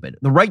unbelievably stupid.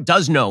 The right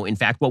does know, in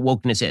fact, what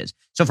wokeness is.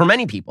 So for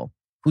many people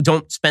who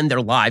don't spend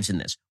their lives in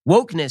this,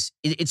 wokeness,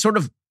 it's sort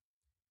of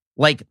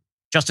like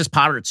Justice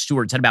Potter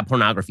Stewart said about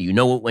pornography. You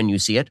know it when you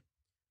see it.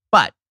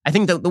 But I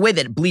think the way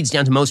that it bleeds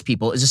down to most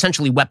people is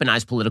essentially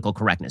weaponized political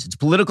correctness. It's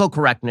political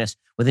correctness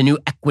with a new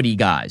equity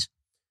guise.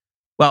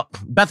 Well,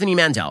 Bethany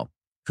Mandel,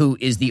 who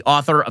is the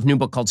author of a new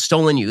book called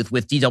Stolen Youth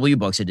with DW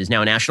Books. It is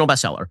now a national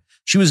bestseller.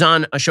 She was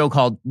on a show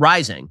called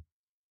Rising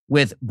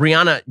with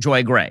Brianna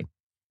Joy Gray.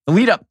 The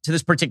lead up to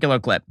this particular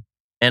clip,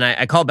 and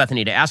I called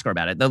Bethany to ask her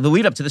about it. The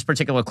lead up to this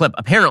particular clip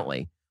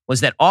apparently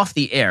was that off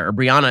the air,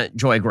 Brianna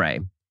Joy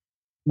Gray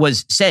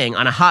was saying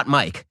on a hot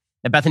mic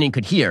that Bethany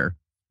could hear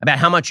about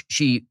how much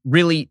she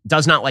really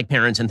does not like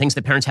parents and thinks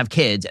that parents have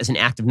kids as an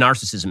act of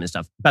narcissism and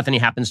stuff. Bethany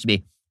happens to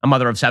be a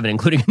mother of 7,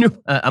 including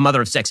a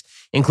mother of 6,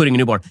 including a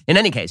newborn. In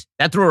any case,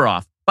 that threw her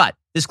off. But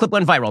this clip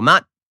went viral,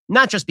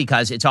 not just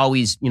because it's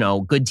always,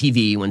 good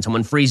TV when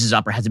someone freezes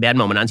up or has a bad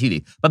moment on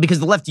TV, but because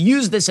the left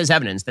used this as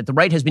evidence that the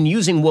right has been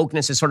using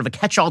wokeness as sort of a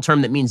catch-all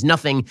term that means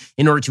nothing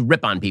in order to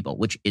rip on people,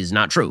 which is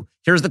not true.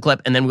 Here's the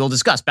clip, and then we'll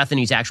discuss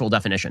Bethany's actual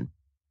definition.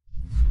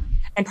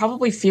 And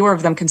probably fewer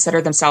of them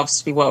consider themselves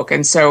to be woke.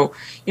 And so,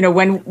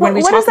 when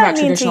we talk about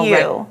traditional... What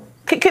does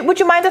that mean to you? Would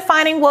you mind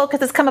defining woke?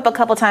 Because it's come up a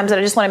couple times, and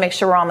I just want to make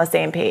sure we're on the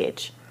same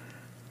page.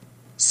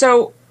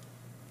 So,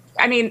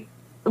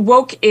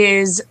 woke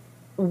is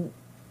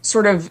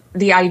sort of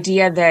the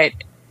idea that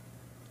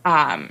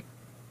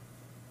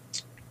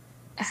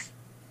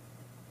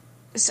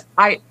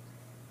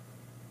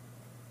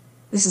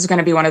this is going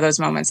to be one of those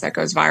moments that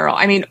goes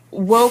viral.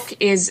 Woke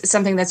is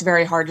something that's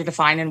very hard to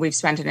define, and we've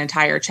spent an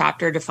entire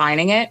chapter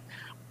defining it.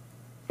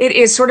 It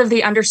is sort of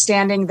the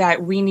understanding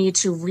that we need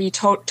to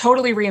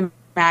totally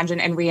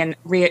reimagine and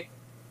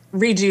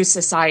redo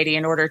society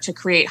in order to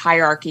create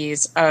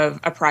hierarchies of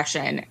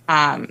oppression.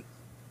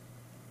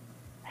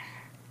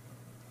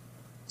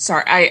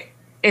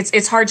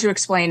 It's hard to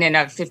explain in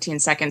a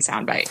 15-second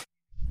soundbite.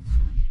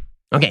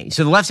 Okay,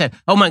 so the left said,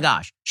 oh my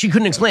gosh, she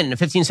couldn't explain it in a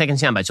 15-second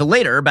soundbite. So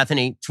later,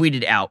 Bethany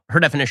tweeted out her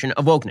definition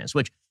of wokeness,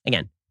 which,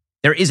 again,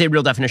 there is a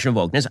real definition of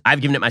wokeness.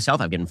 I've given it myself.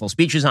 I've given full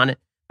speeches on it.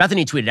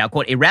 Bethany tweeted out,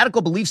 quote, a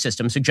radical belief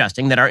system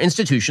suggesting that our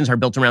institutions are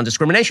built around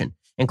discrimination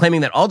and claiming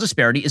that all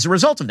disparity is a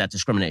result of that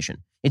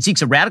discrimination. It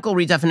seeks a radical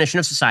redefinition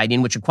of society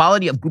in which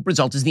equality of group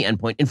result is the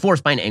endpoint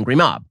enforced by an angry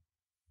mob.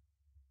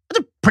 That's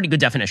a pretty good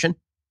definition.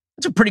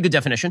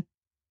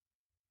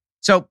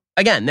 So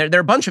again, there are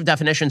a bunch of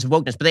definitions of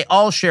wokeness, but they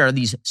all share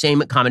these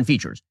same common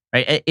features,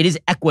 right? It is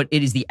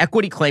the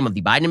equity claim of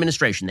the Biden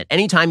administration that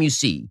anytime you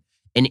see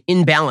an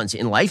imbalance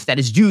in life, that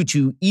is due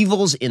to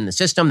evils in the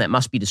system that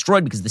must be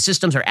destroyed because the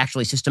systems are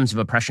actually systems of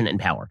oppression and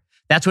power.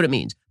 That's what it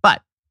means.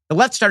 But the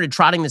left started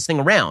trotting this thing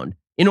around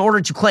in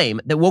order to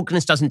claim that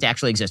wokeness doesn't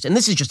actually exist. And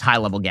this is just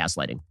high-level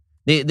gaslighting.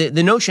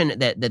 The notion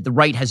that the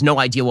right has no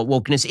idea what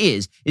wokeness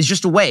is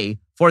just a way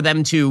for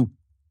them to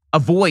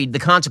avoid the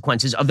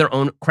consequences of their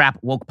own crap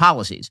woke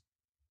policies.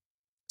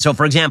 So,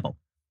 for example,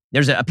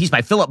 there's a piece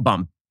by Philip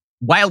Bump,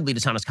 wildly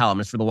dishonest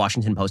columnist for the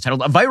Washington Post,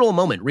 titled "A Viral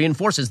Moment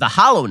Reinforces the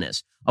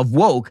Hollowness of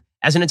Woke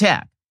as an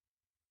Attack."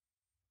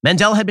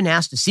 Mandel had been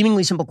asked a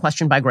seemingly simple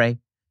question by Gray.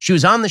 She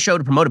was on the show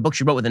to promote a book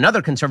she wrote with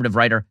another conservative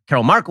writer,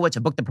 Carol Markowitz,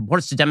 a book that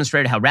purports to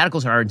demonstrate how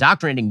radicals are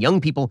indoctrinating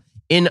young people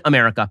in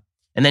America.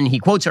 And then he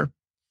quotes her.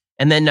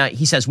 And then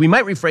he says, we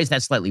might rephrase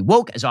that slightly.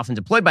 Woke, as often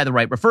deployed by the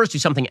right, refers to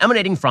something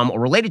emanating from or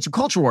related to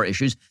culture war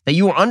issues that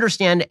you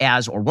understand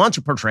as or want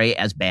to portray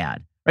as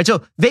bad. Right?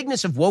 So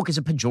vagueness of woke is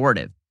a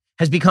pejorative,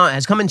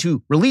 has come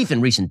into relief in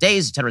recent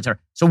days, et cetera, et cetera.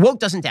 So woke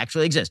doesn't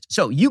actually exist.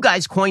 So you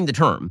guys coined the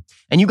term,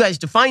 and you guys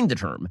defined the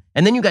term,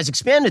 and then you guys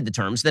expanded the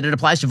term so that it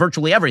applies to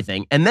virtually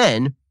everything. And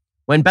then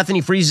when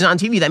Bethany freezes on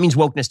TV, that means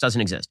wokeness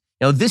doesn't exist.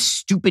 This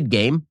stupid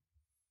game,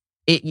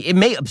 it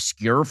may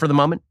obscure for the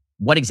moment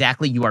what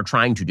exactly you are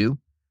trying to do,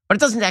 but it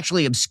doesn't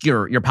actually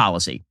obscure your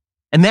policy.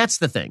 And that's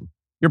the thing.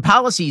 Your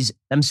policies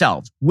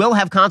themselves will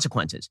have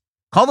consequences.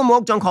 Call them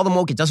woke, don't call them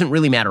woke. It doesn't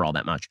really matter all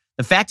that much.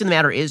 The fact of the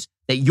matter is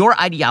that your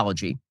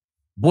ideology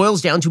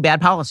boils down to bad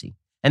policy.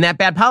 And that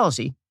bad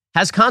policy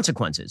has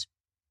consequences.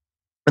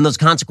 And those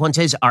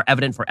consequences are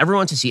evident for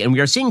everyone to see. And we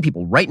are seeing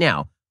people right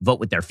now vote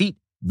with their feet,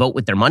 vote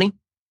with their money.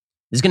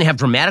 This is going to have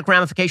dramatic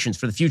ramifications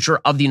for the future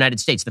of the United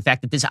States. The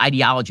fact that this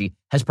ideology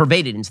has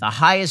pervaded into the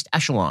highest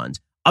echelons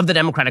of the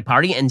Democratic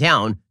Party and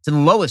down to the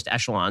lowest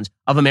echelons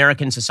of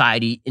American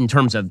society in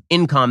terms of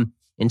income,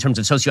 in terms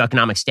of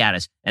socioeconomic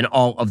status, and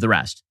all of the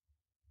rest.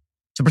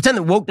 To pretend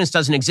that wokeness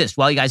doesn't exist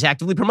while you guys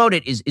actively promote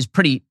it is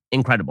pretty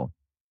incredible.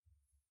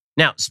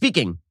 Now,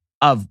 speaking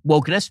of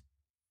wokeness,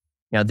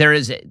 there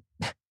is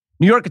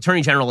New York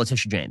Attorney General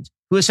Letitia James,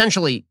 who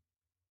essentially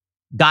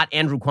got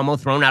Andrew Cuomo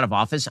thrown out of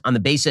office on the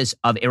basis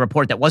of a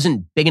report that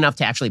wasn't big enough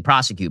to actually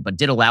prosecute, but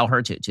did allow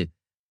her to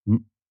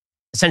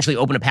essentially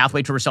open a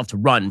pathway to herself to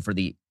run for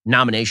the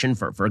nomination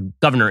for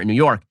governor in New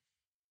York.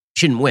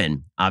 She didn't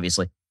win,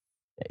 obviously.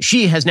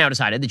 She has now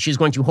decided that she's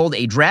going to hold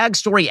a drag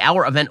story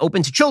hour event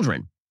open to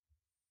children.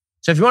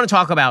 So if you want to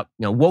talk about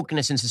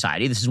wokeness in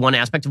society, this is one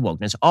aspect of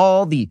wokeness.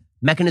 All the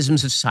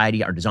mechanisms of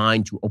society are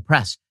designed to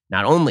oppress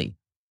not only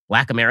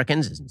Black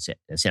Americans,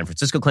 as San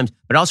Francisco claims,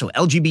 but also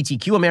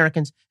LGBTQ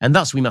Americans. And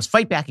thus, we must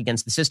fight back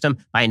against the system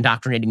by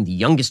indoctrinating the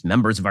youngest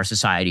members of our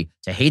society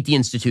to hate the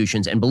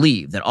institutions and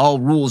believe that all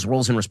rules,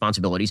 roles, and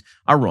responsibilities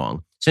are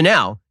wrong. So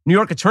now, New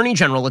York Attorney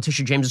General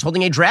Letitia James is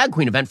holding a drag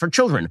queen event for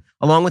children,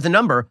 along with a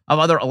number of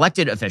other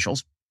elected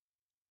officials.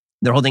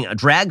 They're holding a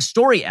drag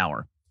story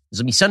hour. This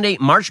will be Sunday,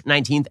 March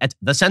 19th at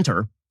The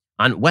Center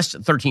on West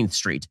 13th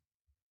Street.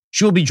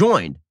 She will be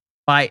joined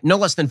by no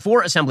less than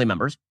 4 assembly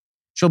members.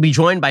 She'll be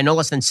joined by no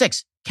less than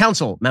 6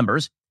 council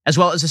members, as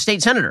well as a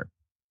state senator.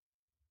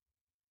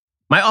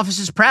 My office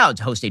is proud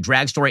to host a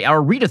drag story hour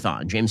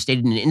readathon, James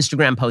stated in an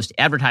Instagram post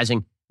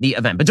advertising the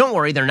event. But don't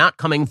worry, they're not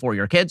coming for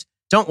your kids.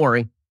 Don't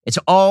worry. It's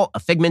all a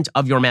figment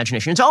of your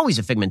imagination. It's always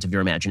a figment of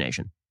your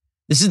imagination.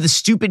 This is the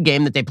stupid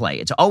game that they play.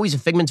 It's always a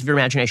figment of your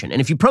imagination. And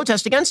if you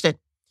protest against it,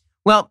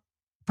 well,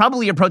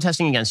 probably you're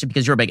protesting against it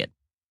because you're a bigot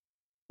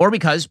or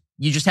because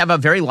you just have a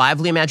very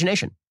lively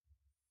imagination.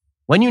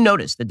 When you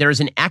notice that there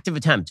is an active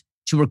attempt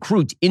to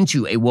recruit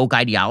into a woke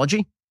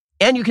ideology,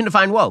 and you can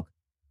define woke,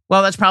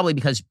 well, that's probably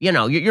because,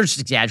 you're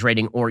just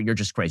exaggerating or you're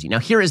just crazy. Now,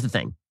 here is the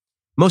thing.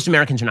 Most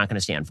Americans are not going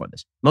to stand for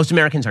this. Most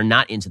Americans are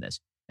not into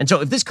this. And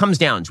so if this comes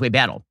down to a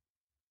battle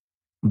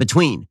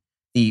between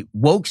the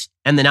wokes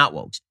and the not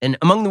wokes, and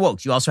among the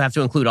wokes, you also have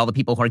to include all the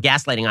people who are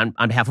gaslighting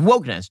on behalf of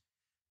wokeness,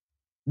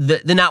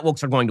 the not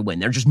wokes are going to win.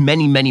 There are just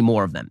many, many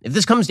more of them. If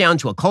this comes down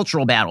to a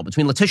cultural battle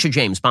between Letitia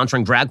James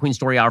sponsoring Drag Queen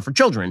Story Hour for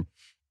children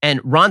and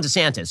Ron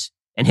DeSantis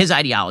and his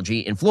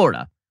ideology in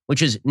Florida,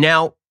 which is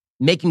now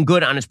making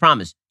good on his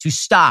promise to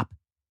stop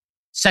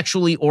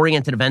sexually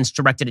oriented events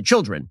directed at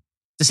children,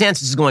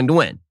 DeSantis is going to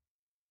win.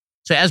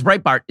 So as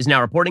Breitbart is now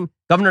reporting,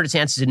 Governor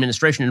DeSantis'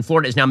 administration in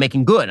Florida is now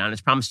making good on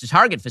its promise to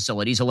target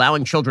facilities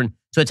allowing children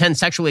to attend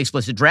sexually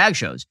explicit drag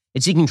shows.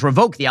 It's seeking to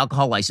revoke the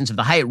alcohol license of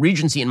the Hyatt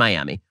Regency in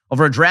Miami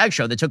over a drag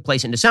show that took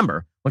place in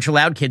December, which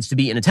allowed kids to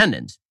be in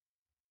attendance.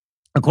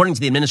 According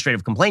to the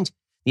administrative complaint,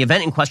 the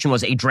event in question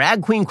was a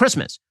drag queen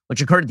Christmas,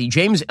 which occurred at the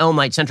James L.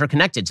 Knight Center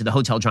connected to the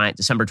Hotel Giant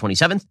December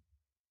 27th.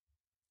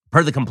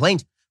 Per the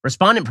complaint,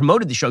 respondent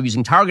promoted the show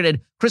using targeted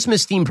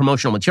Christmas-themed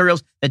promotional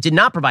materials that did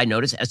not provide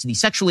notice as to the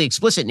sexually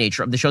explicit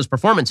nature of the show's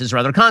performances or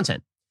other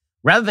content.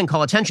 Rather than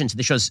call attention to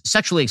the show's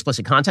sexually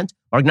explicit content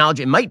or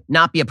acknowledge it might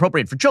not be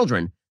appropriate for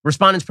children,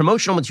 respondent's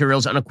promotional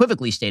materials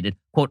unequivocally stated,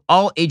 quote,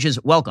 all ages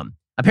welcome.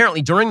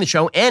 Apparently, during the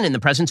show and in the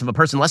presence of a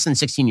person less than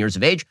 16 years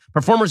of age,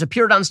 performers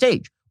appeared on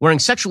stage wearing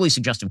sexually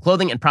suggestive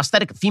clothing and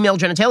prosthetic female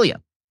genitalia.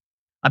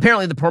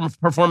 Apparently, the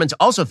performance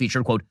also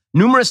featured, quote,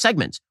 numerous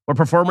segments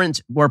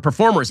where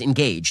performers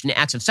engaged in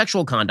acts of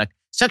sexual conduct,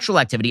 sexual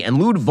activity, and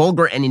lewd,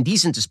 vulgar, and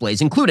indecent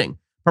displays, including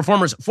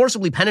performers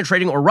forcibly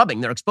penetrating or rubbing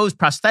their exposed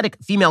prosthetic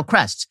female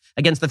crests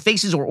against the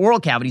faces or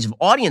oral cavities of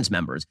audience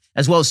members,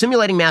 as well as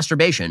simulating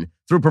masturbation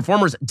through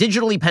performers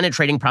digitally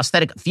penetrating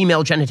prosthetic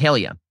female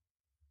genitalia.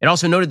 It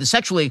also noted the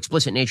sexually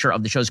explicit nature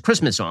of the show's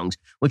Christmas songs,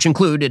 which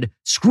included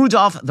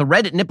Screwdolph the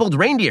Red-Nippled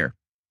Reindeer.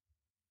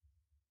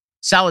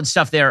 Solid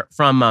stuff there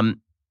from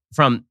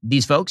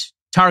these folks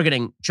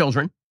targeting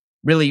children.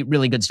 Really,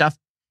 really good stuff.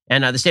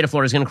 And the state of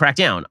Florida is going to crack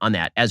down on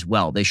that as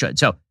well. They should.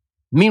 So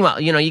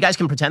meanwhile, you guys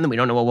can pretend that we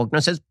don't know what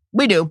wokeness is.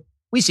 We do.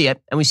 We see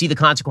it and we see the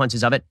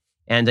consequences of it.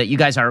 And you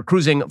guys are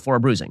cruising for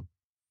a bruising.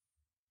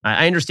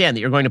 I understand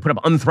that you're going to put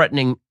up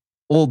unthreatening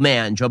old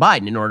man Joe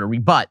Biden in order to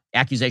rebut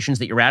accusations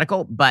that you're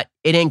radical, but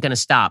it ain't going to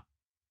stop.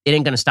 It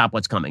ain't going to stop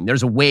what's coming.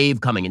 There's a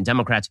wave coming and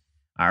Democrats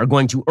are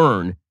going to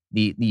earn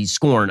the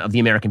scorn of the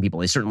American people.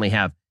 They certainly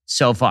have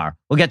so far.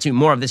 We'll get to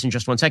more of this in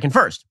just one second.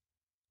 First,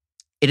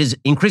 it is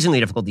increasingly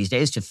difficult these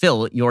days to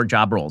fill your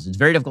job roles. It's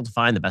very difficult to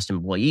find the best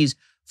employees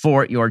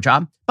for your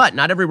job, but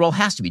not every role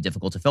has to be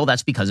difficult to fill.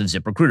 That's because of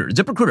ZipRecruiter.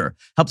 ZipRecruiter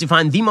helps you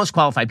find the most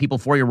qualified people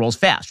for your roles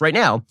fast. Right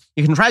now,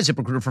 you can try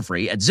ZipRecruiter for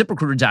free at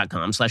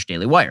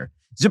ZipRecruiter.com/dailywire.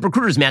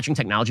 ZipRecruiter's matching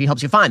technology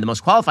helps you find the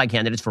most qualified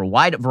candidates for a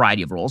wide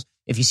variety of roles.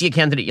 If you see a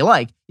candidate you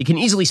like, you can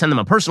easily send them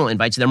a personal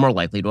invite so they're more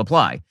likely to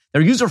apply.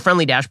 Their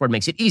user-friendly dashboard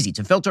makes it easy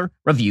to filter,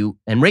 review,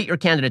 and rate your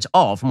candidates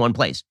all from one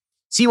place.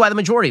 See why the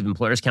majority of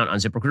employers count on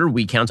ZipRecruiter.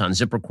 We count on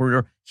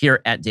ZipRecruiter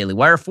here at Daily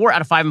Wire. 4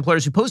 out of 5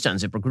 employers who post on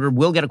ZipRecruiter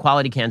will get a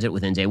quality candidate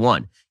within day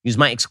one. Use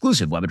my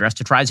exclusive web address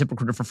to try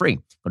ZipRecruiter for free.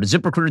 Go to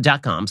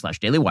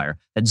ZipRecruiter.com/dailywire.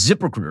 That's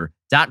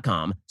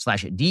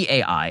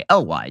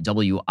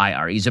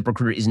ZipRecruiter.com/DAILYWIRE.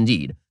 ZipRecruiter is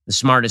indeed the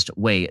smartest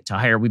way to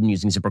hire. We've been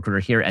using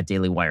ZipRecruiter here at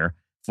Daily Wire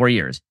for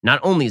years. Not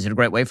only is it a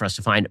great way for us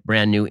to find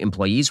brand new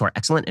employees who are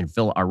excellent and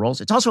fill our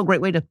roles, it's also a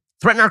great way to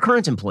threaten our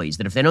current employees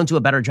that if they don't do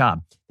a better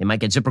job, they might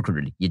get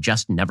ZipRecruited. You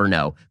just never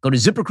know. Go to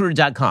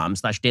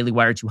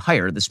ZipRecruiter.com/dailywire to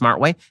hire the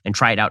smart way and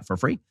try it out for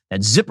free.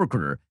 That's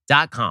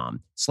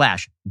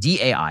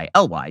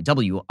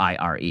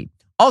ZipRecruiter.com/DAILYWIRE.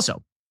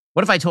 Also,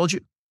 what if I told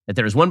you that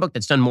there is one book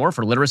that's done more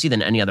for literacy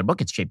than any other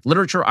book? It's shaped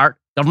literature, art,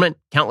 government,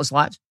 countless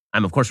lives.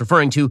 I'm, of course,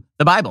 referring to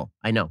the Bible.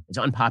 I know, it's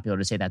unpopular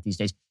to say that these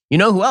days. You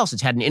know who else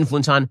has had an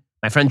influence on?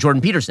 My friend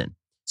Jordan Peterson.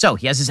 So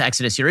he has his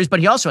Exodus series, but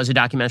he also has a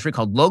documentary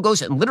called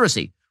Logos and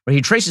Literacy, where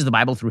he traces the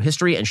Bible through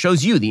history and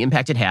shows you the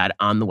impact it had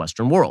on the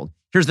Western world.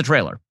 Here's the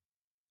trailer.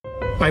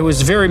 I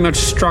was very much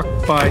struck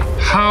by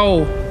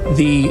how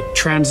the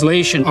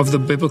translation of the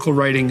biblical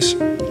writings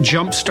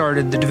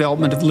jump-started the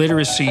development of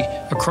literacy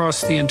across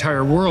the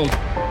entire world.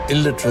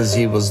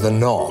 Illiteracy was the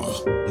norm.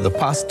 The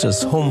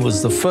pastor's home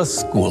was the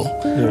first school,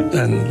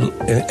 and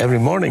every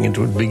morning it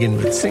would begin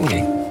with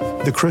singing.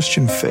 The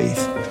Christian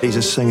faith is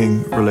a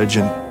singing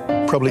religion.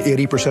 Probably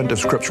 80% of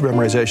scripture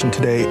memorization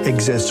today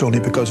exists only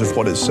because of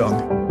what is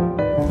sung.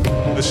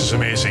 This is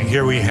amazing.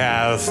 Here we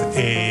have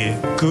a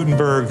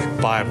Gutenberg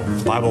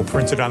Bible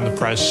printed on the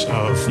press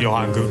of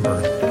Johann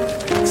Gutenberg.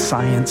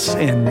 Science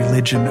and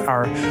religion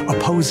are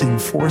opposing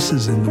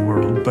forces in the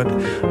world, but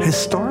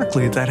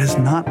historically that has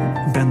not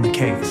been the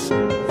case.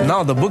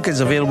 Now the book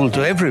is available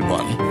to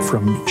everyone.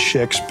 From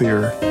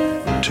Shakespeare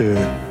to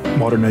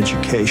modern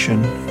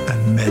education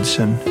and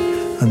medicine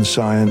and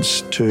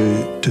science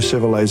to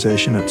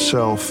civilization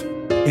itself.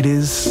 It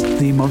is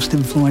the most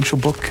influential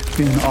book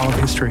in all of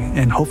history,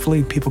 and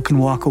hopefully people can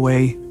walk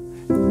away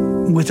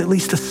with at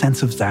least a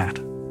sense of that.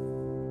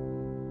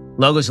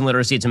 Logos and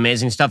Literacy, it's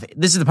amazing stuff.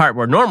 This is the part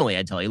where normally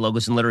I tell you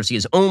Logos and Literacy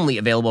is only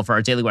available for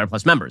our Daily Wire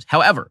Plus members.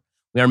 However,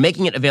 we are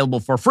making it available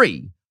for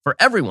free for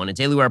everyone at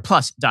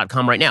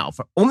dailywireplus.com right now,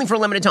 only for a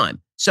limited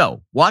time.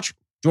 So watch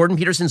Jordan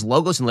Peterson's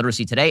Logos and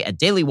Literacy today at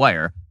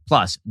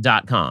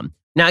dailywireplus.com.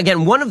 Now,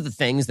 again, one of the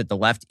things that the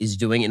left is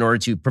doing in order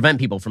to prevent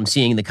people from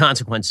seeing the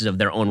consequences of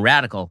their own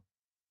radical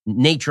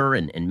nature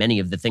and many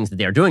of the things that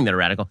they are doing that are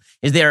radical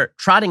is they're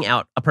trotting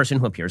out a person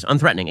who appears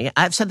unthreatening.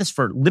 I've said this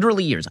for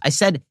literally years. I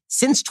said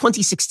since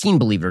 2016,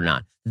 believe it or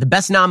not, the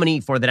best nominee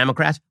for the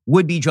Democrats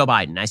would be Joe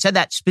Biden. I said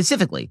that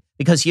specifically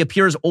because he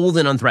appears old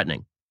and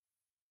unthreatening.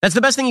 That's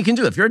the best thing you can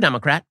do if you're a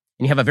Democrat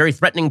and you have a very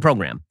threatening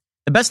program.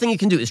 The best thing you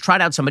can do is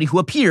trot out somebody who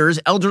appears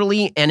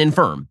elderly and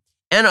infirm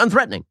and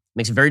unthreatening.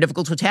 Makes it very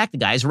difficult to attack the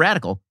guy as a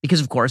radical because,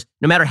 of course,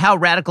 no matter how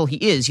radical he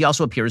is, he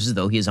also appears as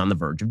though he is on the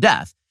verge of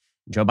death.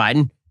 Joe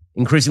Biden,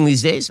 increasingly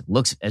these days,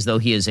 looks as though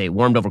he is a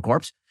warmed-over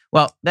corpse.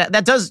 Well,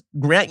 that does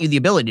grant you the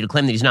ability to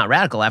claim that he's not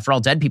radical. After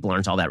all, dead people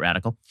aren't all that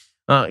radical.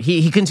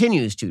 He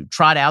continues to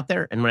trot out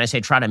there, and when I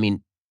say trot, I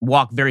mean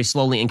walk very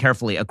slowly and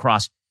carefully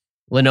across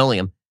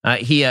linoleum.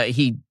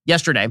 He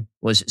yesterday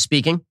was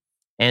speaking,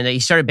 and he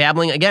started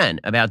babbling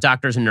again about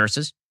doctors and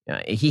nurses.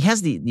 He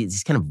has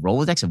these kind of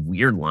Rolodex of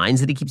weird lines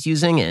that he keeps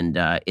using, and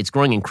it's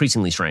growing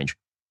increasingly strange.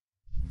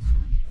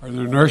 Are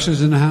there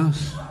nurses in the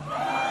house?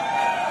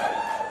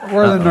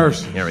 Where are the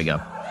nurses? Here we go.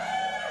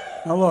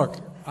 Now look,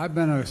 I've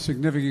been a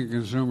significant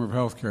consumer of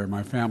health care.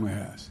 My family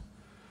has.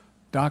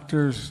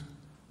 Doctors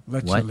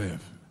let you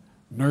live.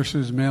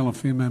 Nurses, male and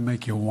female,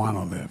 make you want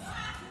to live.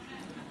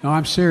 No,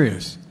 I'm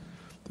serious.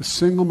 The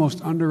single most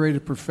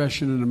underrated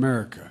profession in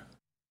America.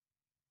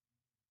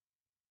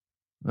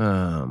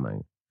 Oh, my.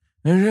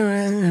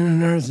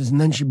 Nurses,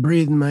 and then she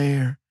breathed in my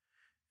ear.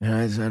 And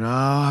I said,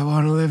 I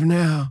want to live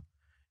now.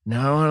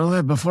 Now I want to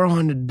live. Before I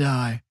wanted to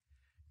die.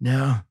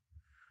 Now,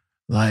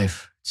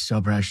 life, it's so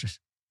precious.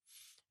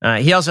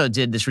 He also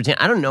did this routine.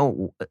 I don't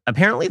know.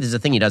 Apparently, this is a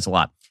thing he does a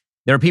lot.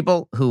 There are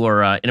people who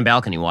are in a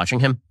balcony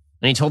watching him,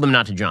 and he told them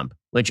not to jump,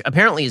 which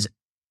apparently is,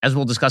 as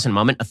we'll discuss in a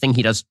moment, a thing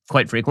he does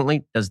quite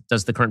frequently. Does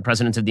the current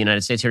president of the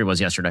United States. Here he was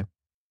yesterday.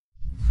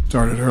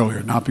 Started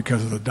earlier, not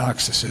because of the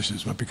doc's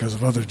decisions, but because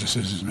of other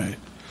decisions made.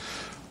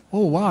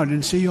 Oh, wow, I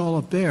didn't see you all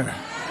up there.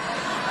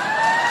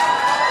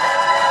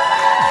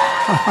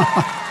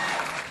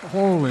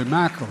 Holy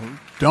mackerel.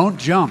 Don't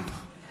jump.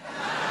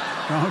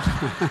 Don't.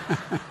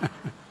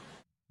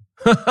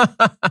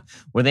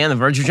 Were they on the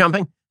verge of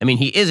jumping? I mean,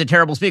 he is a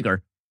terrible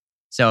speaker.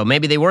 So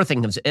maybe they were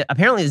thinking of,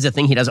 apparently this is a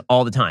thing he does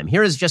all the time.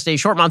 Here is just a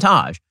short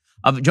montage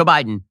of Joe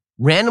Biden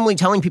randomly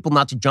telling people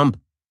not to jump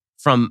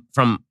from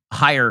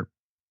higher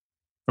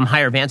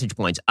vantage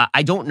points.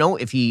 I don't know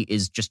if he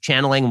is just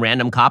channeling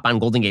Random Cop on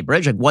Golden Gate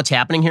Bridge, like what's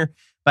happening here.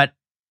 But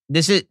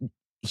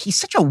he's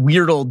such a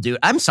weird old dude.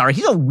 I'm sorry,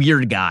 he's a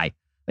weird guy.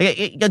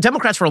 Like,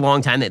 Democrats for a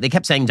long time, they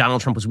kept saying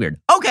Donald Trump was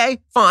weird. Okay,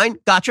 fine,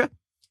 gotcha.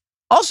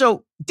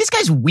 Also, this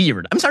guy's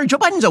weird. I'm sorry, Joe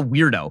Biden's a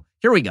weirdo.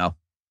 Here we go.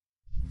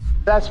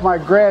 That's my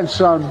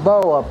grandson,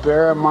 Bo, up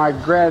there, and my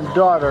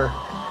granddaughter.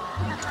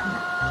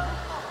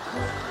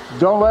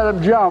 Don't let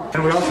him jump.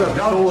 And we also have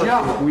Don't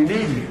jump. We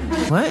need you.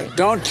 What?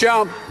 Don't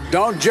jump.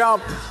 Don't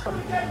jump.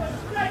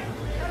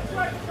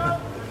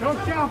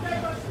 Don't jump.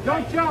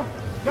 Don't jump.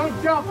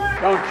 Don't jump.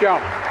 Don't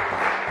jump.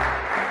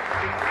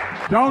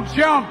 Don't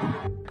jump.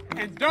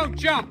 And don't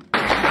jump.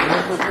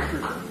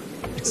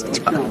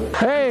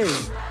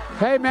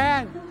 Hey,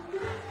 man.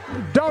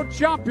 Don't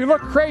jump. You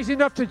look crazy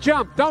enough to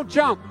jump. Don't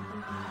jump.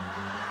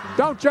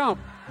 Don't jump.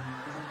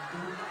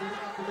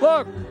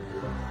 Look.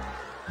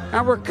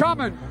 And we're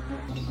coming.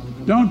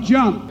 Don't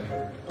jump.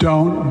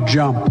 Don't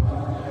jump.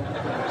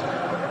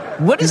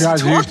 What is he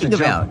talking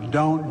about? Jump.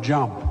 Don't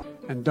jump.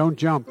 And don't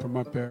jump from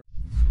up there.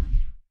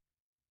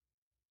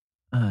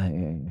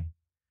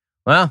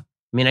 Well,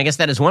 I mean, I guess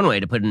that is one way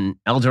to put an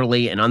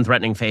elderly and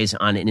unthreatening face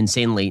on an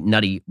insanely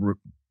nutty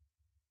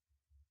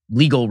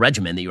legal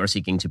regimen that you are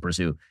seeking to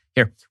pursue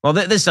here. Well,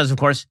 this does, of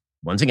course,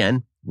 once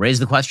again, raise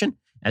the question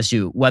as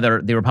to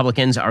whether the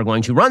Republicans are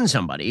going to run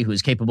somebody who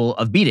is capable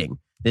of beating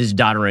this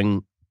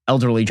doddering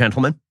elderly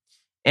gentleman.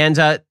 And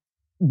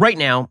right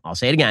now, I'll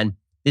say it again,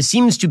 this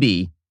seems to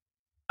be,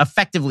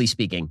 effectively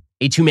speaking,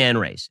 a two-man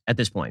race at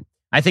this point.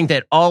 I think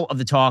that all of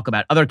the talk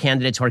about other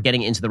candidates who are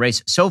getting into the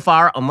race so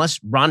far, unless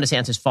Ron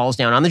DeSantis falls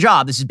down on the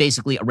job, this is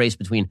basically a race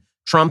between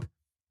Trump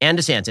and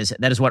DeSantis.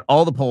 That is what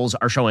all the polls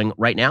are showing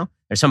right now.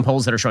 There's some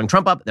polls that are showing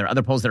Trump up. There are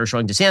other polls that are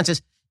showing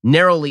DeSantis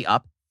narrowly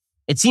up.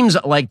 It seems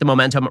like the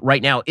momentum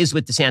right now is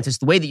with DeSantis.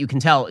 The way that you can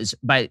tell is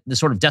by the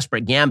sort of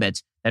desperate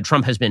gambits that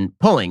Trump has been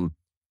pulling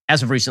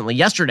as of recently.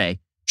 Yesterday,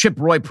 Chip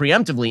Roy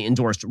preemptively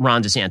endorsed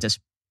Ron DeSantis.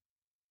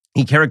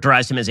 He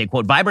characterized him as a,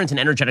 quote, vibrant and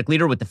energetic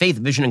leader with the faith,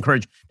 vision, and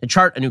courage to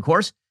chart a new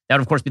course. That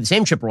would, of course, be the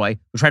same Chip Roy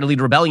who tried to lead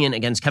a rebellion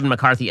against Kevin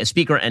McCarthy as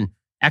Speaker and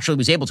actually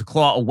was able to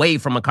claw away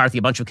from McCarthy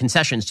a bunch of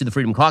concessions to the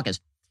Freedom Caucus.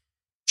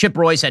 Chip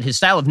Roy said his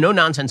style of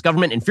no-nonsense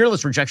government and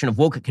fearless rejection of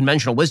woke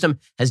conventional wisdom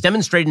has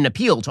demonstrated an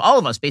appeal to all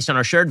of us based on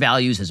our shared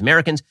values as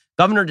Americans.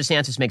 Governor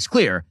DeSantis makes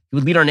clear he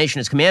would lead our nation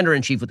as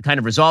commander-in-chief with the kind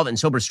of resolve and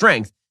sober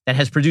strength that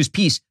has produced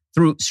peace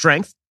through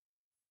strength.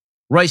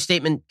 Roy's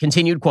statement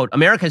continued, quote,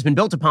 America has been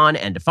built upon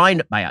and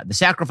defined by the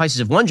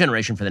sacrifices of one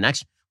generation for the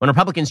next. When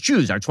Republicans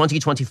choose our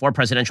 2024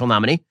 presidential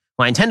nominee,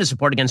 who I intend to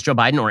support against Joe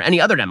Biden or any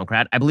other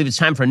Democrat, I believe it's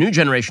time for a new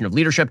generation of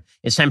leadership.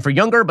 It's time for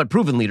younger but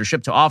proven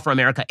leadership to offer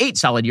America 8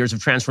 solid years of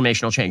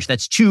transformational change.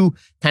 That's 2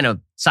 kind of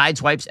side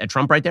swipes at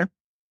Trump right there.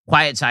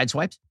 Quiet side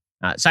swipes.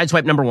 Side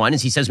swipe number 1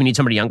 is he says we need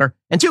somebody younger.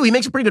 And 2, he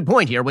makes a pretty good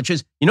point here, which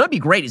is, what'd be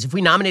great is if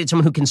we nominated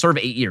someone who can serve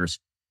 8 years.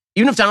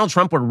 Even if Donald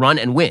Trump were to run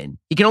and win,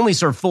 he can only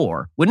serve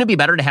 4. Wouldn't it be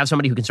better to have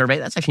somebody who can serve 8?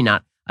 That's actually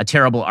not a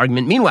terrible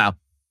argument. Meanwhile,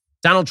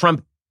 Donald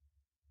Trump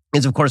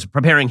is, of course,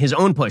 preparing his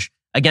own push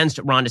against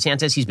Ron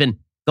DeSantis. He's been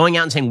going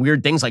out and saying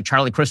weird things like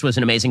Charlie Crist was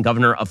an amazing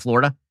governor of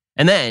Florida.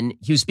 And then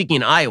he was speaking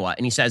in Iowa,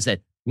 and he says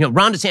that,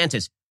 Ron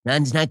DeSantis,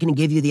 Ron's not going to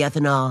give you the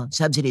ethanol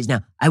subsidies.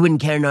 Now, I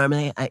wouldn't care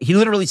normally. He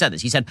literally said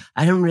this. He said,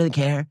 I don't really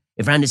care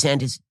if Ron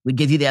DeSantis would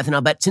give you the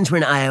ethanol, but since we're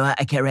in Iowa,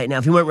 I care right now.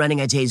 If he weren't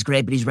running, I'd say he's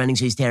great, but he's running,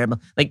 so he's terrible.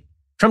 Like,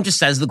 Trump just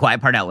says the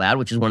quiet part out loud,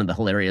 which is one of the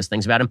hilarious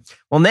things about him.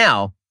 Well,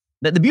 now,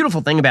 the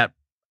beautiful thing about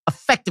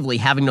effectively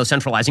having no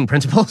centralizing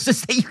principles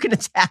is that you can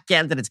attack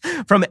candidates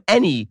from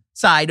any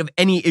side of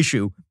any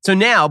issue. So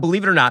now,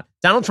 believe it or not,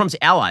 Donald Trump's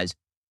allies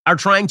are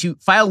trying to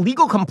file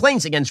legal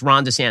complaints against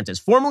Ron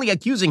DeSantis, formally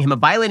accusing him of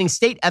violating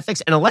state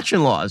ethics and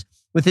election laws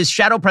with his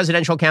shadow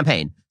presidential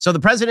campaign. So the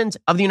president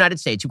of the United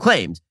States, who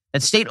claims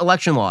that state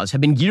election laws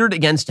have been geared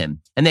against him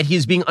and that he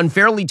is being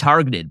unfairly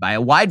targeted by a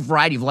wide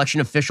variety of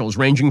election officials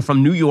ranging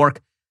from New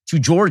York to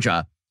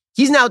Georgia,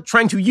 he's now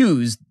trying to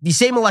use the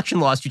same election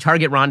laws to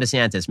target Ron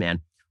DeSantis, man.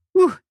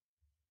 Whew.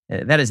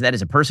 That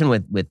is a person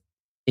with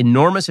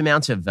enormous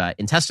amounts of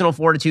intestinal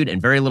fortitude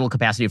and very little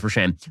capacity for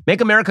shame. Make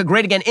America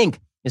Great Again, Inc.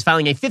 is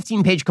filing a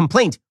 15-page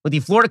complaint with the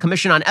Florida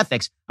Commission on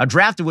Ethics, a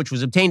draft of which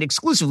was obtained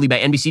exclusively by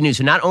NBC News.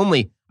 So not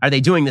only are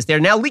they doing this, they're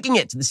now leaking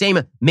it to the same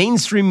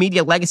mainstream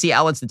media legacy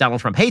outlets that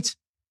Donald Trump hates.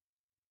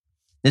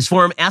 This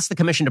forum asked the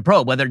commission to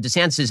probe whether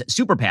DeSantis'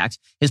 super PACs,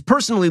 his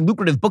personally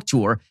lucrative book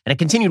tour, and a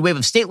continued wave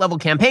of state-level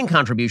campaign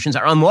contributions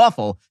are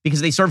unlawful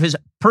because they serve his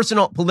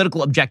personal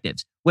political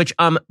objectives, which,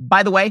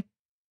 by the way,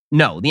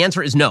 no. The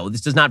answer is no.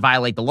 This does not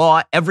violate the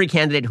law. Every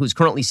candidate who's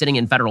currently sitting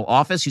in federal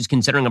office who's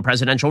considering a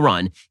presidential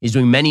run is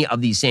doing many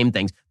of these same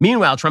things.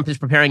 Meanwhile, Trump is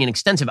preparing an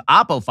extensive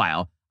Oppo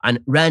file on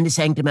Ron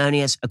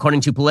DeSanctimonious, according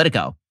to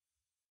Politico.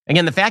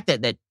 Again, the fact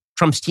that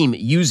Trump's team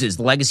uses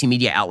the legacy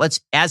media outlets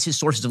as his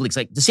sources of leaks.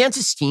 Like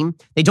DeSantis' team,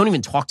 they don't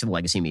even talk to the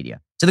legacy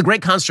media. To the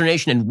great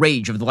consternation and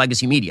rage of the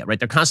legacy media, right?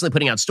 They're constantly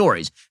putting out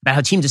stories about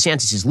how Team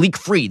DeSantis is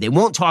leak-free. They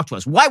won't talk to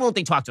us. Why won't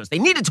they talk to us? They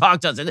need to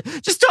talk to us.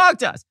 Just talk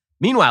to us.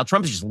 Meanwhile,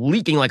 Trump is just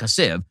leaking like a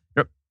sieve.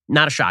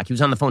 Not a shock. He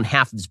was on the phone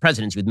half of his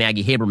presidency with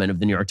Maggie Haberman of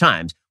the New York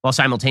Times, while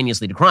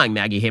simultaneously decrying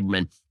Maggie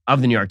Haberman of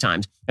the New York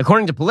Times.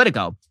 According to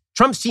Politico,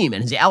 Trump's team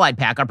and his allied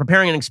PAC are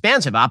preparing an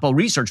expansive Oppo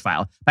research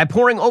file by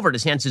poring over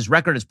DeSantis'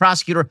 record as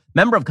prosecutor,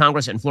 member of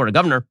Congress, and Florida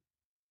governor.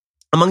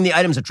 Among the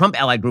items a Trump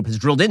allied group has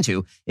drilled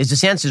into is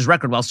DeSantis'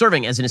 record while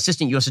serving as an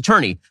assistant U.S.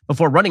 attorney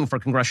before running for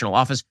congressional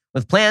office,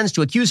 with plans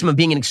to accuse him of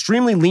being an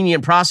extremely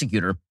lenient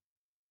prosecutor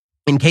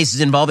in cases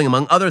involving,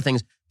 among other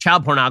things,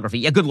 child pornography.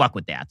 Yeah, good luck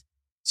with that.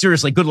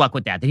 Seriously, good luck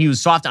with that. That he was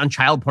soft on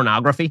child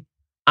pornography?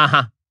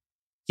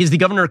 He's the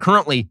governor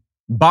currently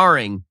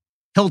barring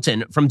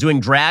Hilton from doing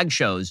drag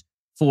shows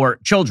for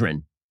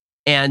children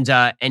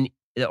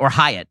or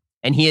Hyatt,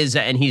 and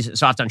he's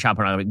soft on child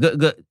pornography.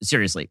 Good,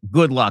 seriously,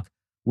 good luck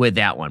with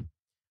that one.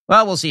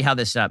 Well, we'll see how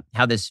this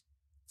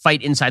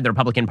fight inside the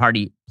Republican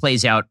Party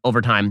plays out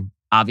over time.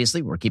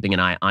 Obviously, we're keeping an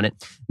eye on it.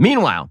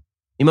 Meanwhile,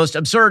 the most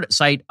absurd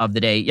sight of the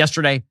day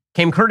yesterday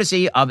came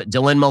courtesy of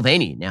Dylan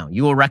Mulvaney. Now,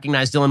 you will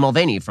recognize Dylan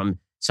Mulvaney from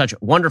such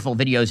wonderful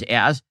videos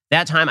as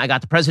that time I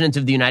got the President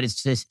of the United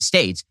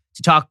States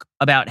to talk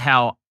about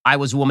how I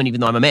was a woman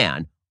even though I'm a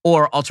man,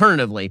 or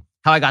alternatively,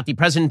 how I got the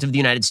President of the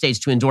United States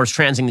to endorse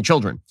transing the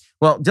children.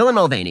 Well, Dylan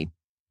Mulvaney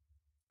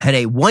had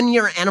a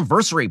 1-year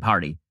anniversary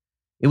party.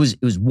 It was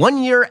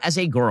 1 year as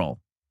a girl.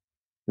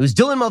 It was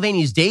Dylan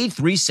Mulvaney's Day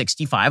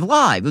 365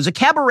 Live. It was a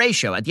cabaret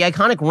show at the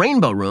iconic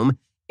Rainbow Room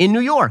in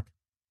New York.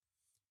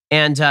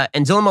 And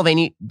Dylan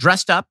Mulvaney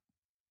dressed up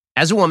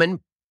as a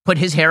woman, put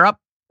his hair up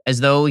as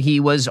though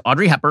he was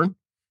Audrey Hepburn,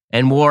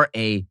 and wore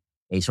a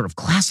sort of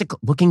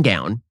classic-looking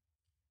gown,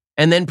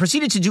 and then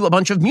proceeded to do a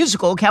bunch of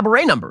musical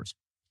cabaret numbers,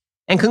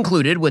 and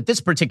concluded with this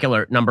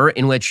particular number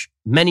in which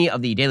many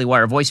of the Daily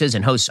Wire voices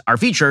and hosts are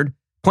featured,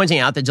 pointing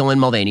out that Dylan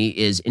Mulvaney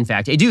is, in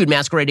fact, a dude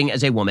masquerading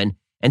as a woman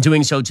and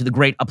doing so to the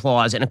great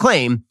applause and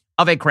acclaim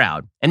of a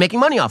crowd, and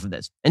making money off of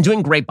this, and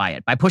doing great by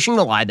it, by pushing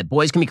the lie that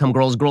boys can become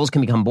girls, girls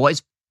can become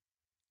boys.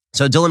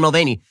 So Dylan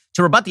Mulvaney,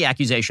 to rebut the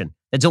accusation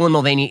that Dylan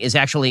Mulvaney is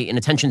actually an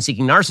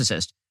attention-seeking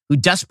narcissist who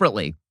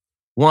desperately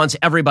wants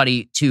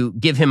everybody to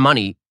give him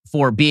money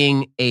for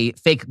being a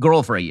fake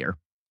girl for a year,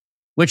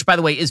 which, by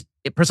the way, is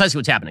precisely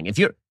what's happening.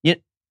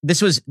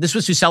 This was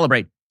to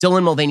celebrate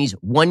Dylan Mulvaney's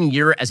 1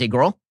 year as a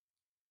girl.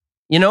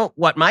 You know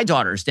what my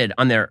daughters did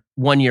on their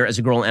 1 year as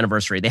a girl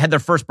anniversary? They had their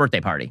first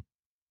birthday party.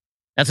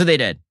 That's what they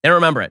did. They don't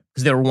remember it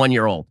because they were 1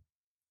 year old.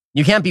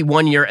 You can't be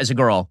 1 year as a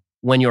girl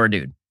when you're a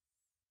dude.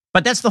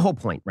 But that's the whole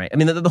point, right? I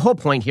mean, the whole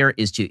point here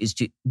is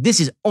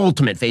this is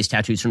ultimate face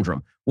tattoo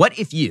syndrome. What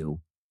if you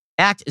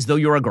act as though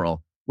you're a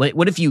girl?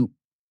 What if you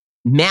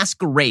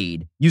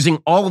masquerade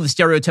using all of the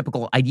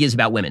stereotypical ideas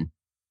about women?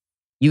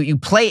 You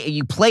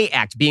play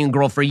act being a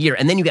girl for a year,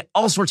 and then you get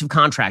all sorts of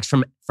contracts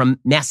from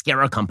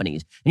mascara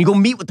companies, and you go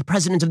meet with the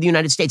president of the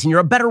United States, and you're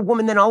a better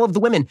woman than all of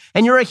the women,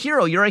 and you're a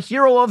hero. You're a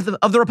hero of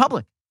the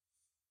Republic.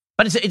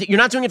 But you're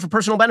not doing it for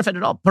personal benefit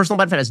at all. Personal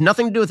benefit has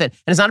nothing to do with it,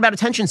 and it's not about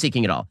attention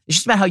seeking at all. It's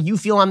just about how you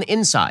feel on the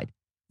inside,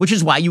 which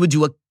is why you would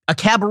do a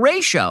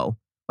cabaret show,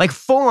 like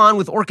full on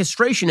with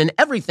orchestration and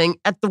everything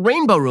at the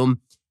Rainbow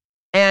Room,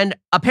 and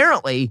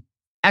apparently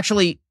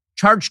actually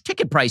charge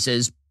ticket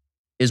prices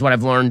is what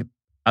I've learned.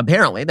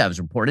 Apparently, that was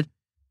reported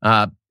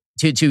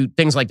to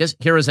things like this.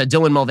 Here is a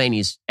Dylan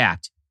Mulvaney's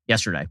act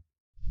yesterday.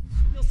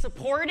 Feel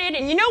supported,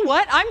 and you know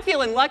what? I'm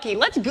feeling lucky.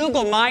 Let's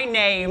Google my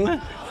name.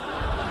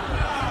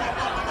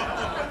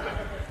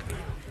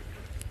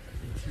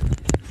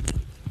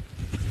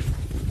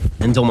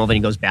 And Dylan Mulvaney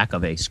goes back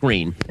of a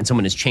screen, and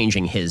someone is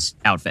changing his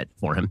outfit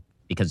for him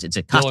because it's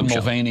a costume show.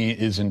 Dylan Mulvaney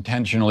is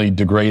intentionally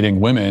degrading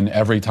women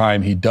every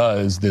time he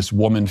does this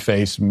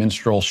woman-face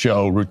minstrel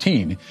show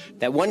routine.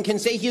 That one can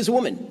say he is a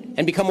woman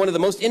and become one of the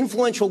most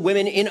influential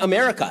women in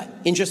America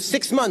in just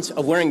 6 months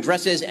of wearing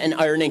dresses and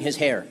ironing his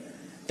hair.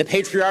 The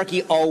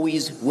patriarchy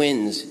always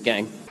wins,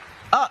 gang.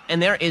 Oh,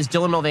 and there is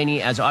Dylan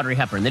Mulvaney as Audrey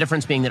Hepburn. The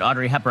difference being that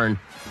Audrey Hepburn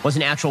was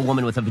an actual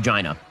woman with a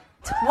vagina.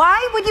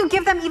 Why would you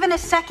give them even a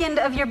second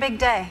of your big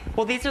day?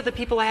 Well, these are the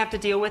people I have to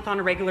deal with on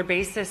a regular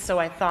basis, so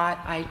I thought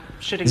I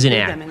should include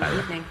them in the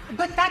evening.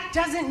 But that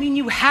doesn't mean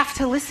you have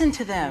to listen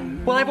to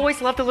them. Well, I've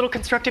always loved a little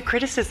constructive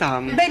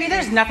criticism. Baby,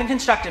 there's nothing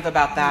constructive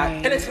about that.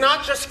 And it's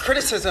not just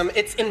criticism,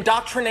 it's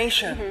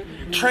indoctrination.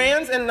 Mm-hmm.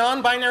 Trans and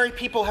non-binary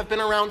people have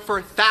been around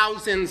for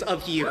thousands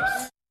of years.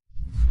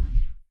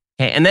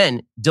 Okay, and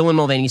then Dylan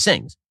Mulvaney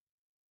sings.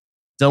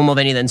 Dylan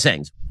Mulvaney then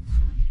sings.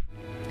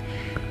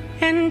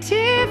 And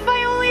if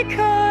I only could,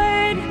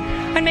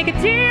 I'd make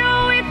a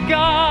deal with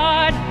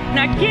God, and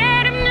I'd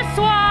get him to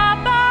swap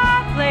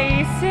our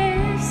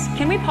places.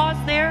 Can we pause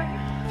there?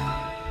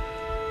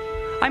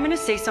 I'm going to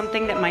say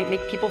something that might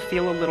make people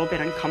feel a little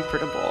bit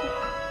uncomfortable.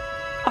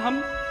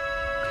 I'm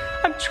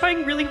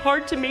trying really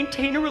hard to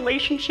maintain a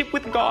relationship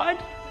with God,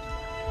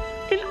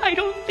 and I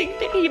don't think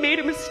that he made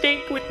a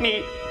mistake with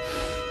me.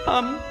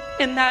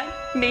 And that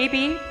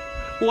maybe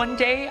one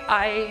day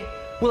I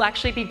will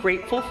actually be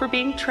grateful for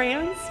being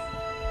trans.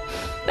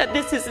 That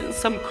this isn't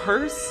some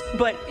curse,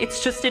 but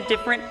it's just a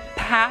different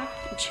path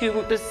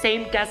to the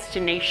same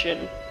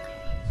destination.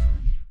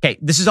 Okay,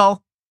 this is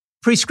all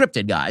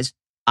pre-scripted, guys.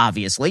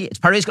 Obviously, it's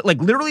part of his,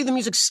 like literally the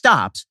music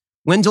stops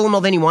when Dylan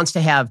Mulvaney wants to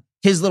have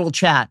his little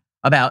chat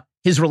about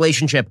his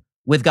relationship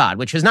with God,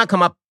 which has not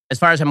come up, as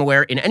far as I'm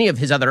aware, in any of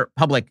his other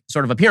public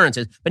sort of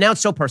appearances. But now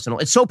it's so personal.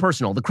 It's so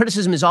personal. The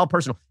criticism is all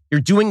personal. You're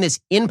doing this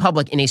in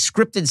public in a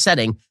scripted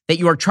setting that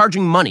you are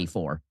charging money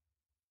for.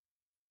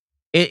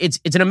 It's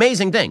an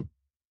amazing thing.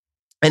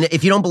 And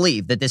if you don't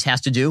believe that this has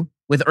to do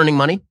with earning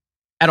money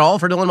at all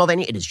for Dylan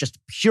Mulvaney, it is just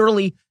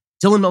purely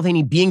Dylan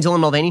Mulvaney being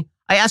Dylan Mulvaney.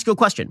 I ask you a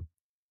question.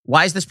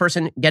 Why is this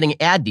person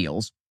getting ad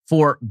deals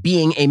for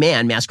being a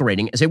man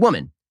masquerading as a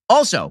woman?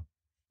 Also,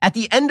 at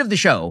the end of the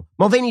show,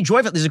 Mulvaney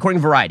joyfully, this is according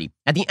to Variety,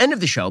 at the end of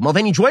the show,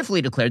 Mulvaney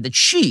joyfully declared that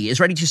she is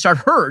ready to start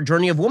her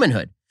journey of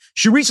womanhood.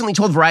 She recently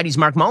told Variety's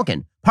Mark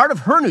Malkin part of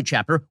her new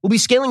chapter will be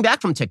scaling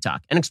back from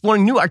TikTok and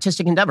exploring new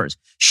artistic endeavors.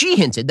 She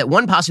hinted that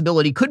one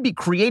possibility could be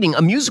creating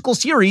a musical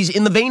series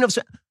in the vein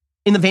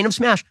of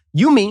Smash.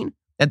 You mean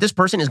that this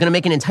person is going to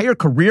make an entire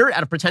career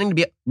out of pretending to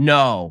be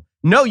No,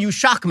 you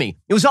shock me.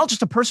 It was all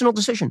just a personal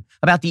decision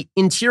about the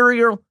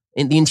interior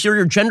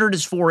gender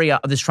dysphoria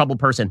of this troubled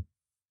person.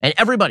 And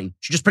everybody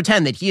should just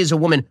pretend that he is a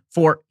woman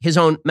for his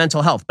own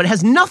mental health. But it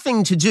has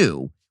nothing to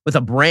do with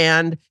a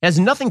brand. It has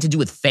nothing to do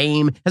with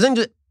fame. It has nothing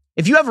to do.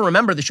 If you ever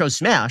remember the show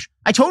Smash,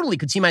 I totally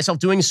could see myself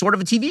doing sort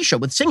of a TV show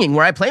with singing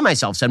where I play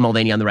myself, said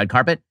Mulvaney on the red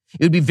carpet.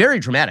 It would be very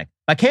dramatic,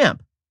 but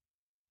camp.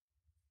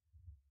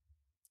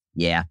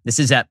 Yeah, this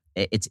is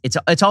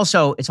it's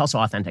also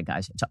authentic,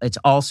 guys. It's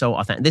also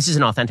authentic. This is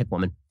an authentic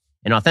woman,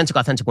 an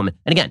authentic woman.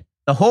 And again,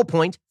 the whole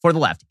point for the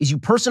left is you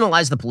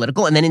personalize the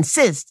political and then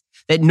insist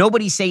that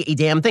nobody say a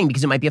damn thing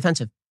because it might be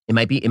offensive. It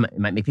might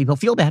make people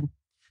feel bad.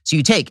 So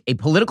you take a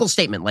political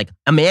statement like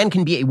a man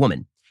can be a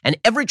woman, and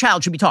every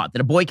child should be taught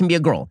that a boy can be a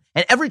girl,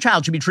 and every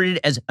child should be treated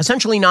as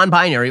essentially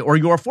non-binary, or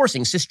you're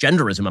forcing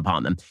cisgenderism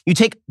upon them. You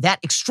take that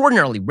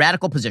extraordinarily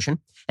radical position,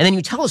 and then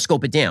you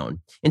telescope it down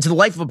into the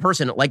life of a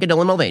person like a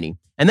Dylan Mulvaney.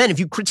 And then if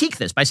you critique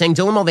this by saying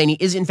Dylan Mulvaney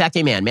is in fact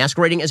a man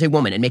masquerading as a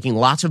woman and making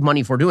lots of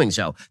money for doing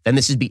so, then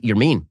you're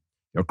mean,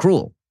 you're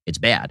cruel, it's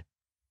bad.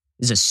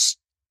 It's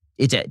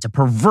a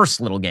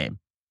perverse little game.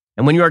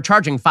 And when you are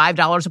charging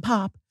 $5 a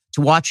pop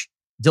to watch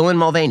Dylan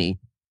Mulvaney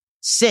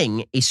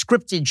sing a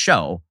scripted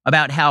show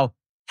about how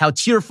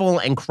tearful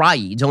and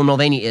cryy Dylan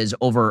Mulvaney is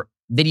over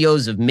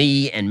videos of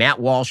me and Matt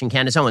Walsh and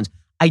Candace Owens,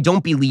 I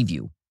don't believe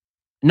you.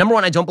 Number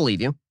one, I don't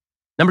believe you.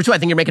 Number two, I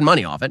think you're making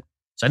money off it.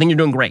 So I think you're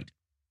doing great.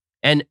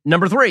 And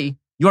number three,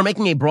 you are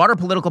making a broader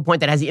political point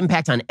that has the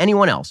impact on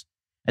anyone else.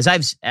 As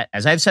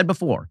I've said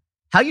before,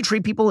 how you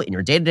treat people in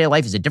your day-to-day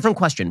life is a different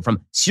question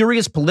from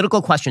serious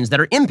political questions that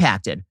are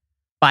impacted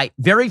by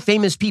very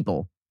famous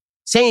people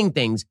saying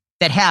things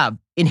that have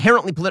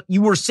inherently political.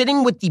 You were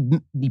sitting with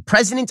the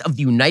president of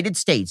the United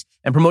States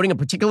and promoting a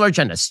particular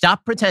agenda.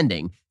 Stop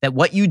pretending that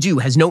what you do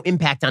has no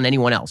impact on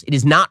anyone else. It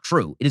is not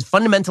true. It is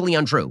fundamentally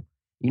untrue.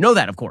 You know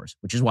that, of course,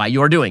 which is why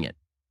you're doing it.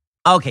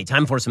 Okay,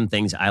 time for some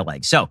things I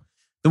like. So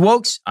the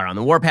wokes are on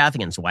the warpath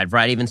against a wide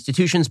variety of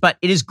institutions, but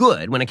it is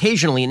good when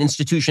occasionally an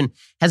institution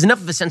has enough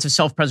of a sense of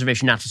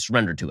self-preservation not to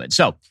surrender to it.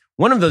 So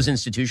one of those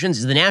institutions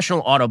is the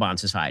National Audubon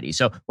Society.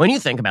 So when you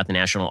think about the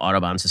National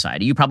Audubon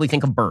Society, you probably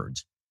think of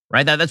birds,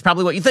 right? That's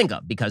probably what you think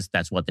of because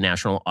that's what the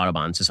National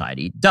Audubon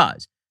Society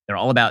does. They're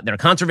a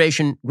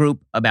conservation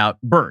group about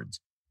birds.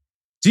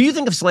 Do you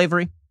think of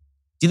slavery? Do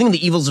you think of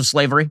the evils of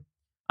slavery?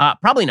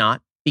 Probably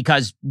not,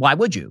 because why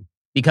would you?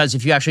 Because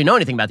if you actually know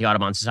anything about the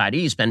Audubon Society,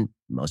 you spend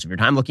most of your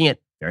time looking at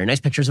very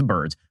nice pictures of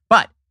birds.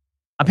 But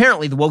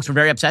apparently the wokes were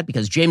very upset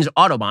because James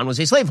Audubon was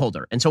a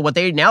slaveholder. And so what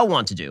they now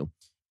want to do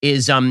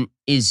is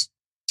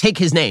take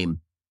his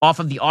name off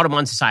of the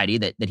Audubon Society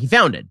that he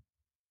founded.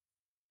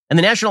 And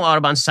the National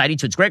Audubon Society,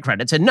 to its great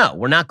credit, said, no,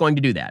 we're not going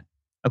to do that.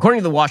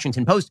 According to the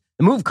Washington Post,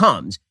 the move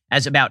comes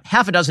as about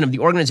half a dozen of the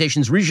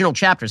organization's regional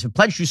chapters have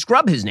pledged to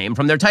scrub his name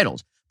from their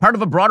titles, part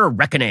of a broader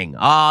reckoning.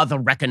 The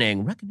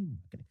reckoning.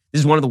 This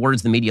is one of the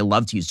words the media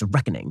love to use, the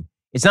reckoning.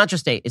 It's not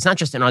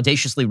just an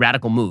audaciously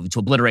radical move to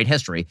obliterate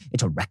history.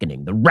 It's a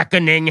reckoning. The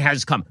reckoning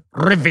has come.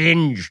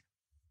 Revenge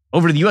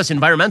over the U.S.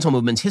 environmental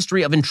movement's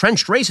history of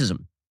entrenched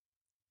racism.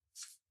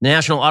 The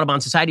National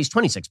Audubon Society's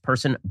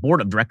 26-person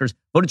board of directors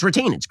voted to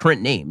retain its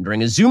current name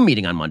during a Zoom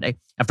meeting on Monday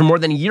after more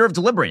than a year of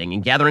deliberating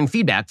and gathering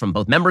feedback from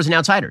both members and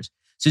outsiders.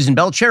 Susan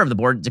Bell, chair of the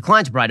board,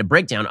 declined to provide a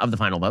breakdown of the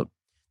final vote.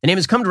 The name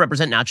has come to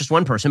represent not just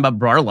one person, but a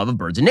broader love of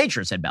birds and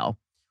nature, said Bell.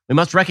 We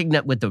must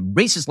recognize with the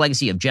racist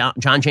legacy of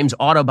John James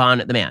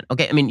Audubon, the man.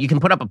 Okay, I mean, you can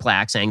put up a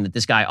plaque saying that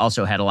this guy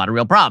also had a lot of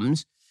real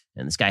problems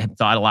and this guy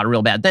thought a lot of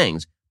real bad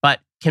things.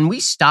 But can we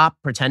stop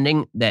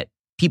pretending that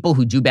people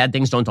who do bad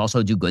things don't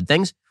also do good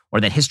things, or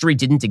that history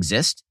didn't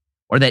exist,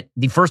 or that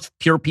the first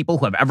pure people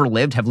who have ever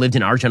lived have lived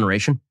in our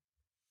generation?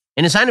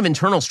 In a sign of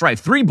internal strife,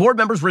 3 board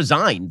members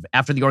resigned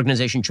after the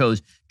organization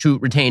chose to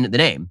retain the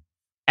name.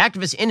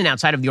 Activists in and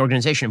outside of the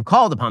organization have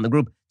called upon the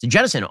group to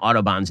jettison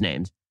Audubon's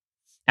names.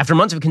 After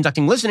months of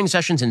conducting listening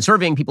sessions and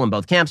surveying people in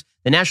both camps,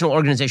 the national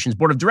organization's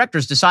board of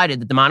directors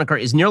decided that the moniker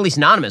is nearly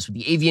synonymous with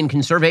the avian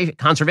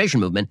conservation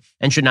movement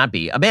and should not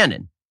be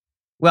abandoned.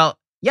 Well,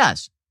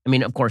 yes. I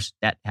mean, of course,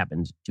 that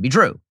happens to be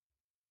true.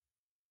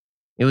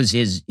 It was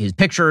his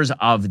pictures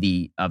of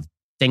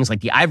things like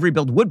the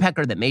ivory-billed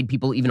woodpecker that made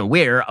people even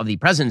aware of the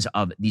presence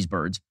of these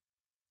birds.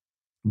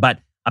 But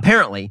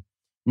apparently,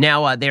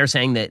 now they are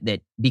saying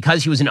that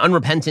because he was an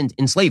unrepentant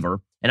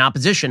enslaver, an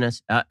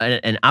oppositionist,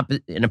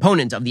 an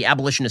opponent of the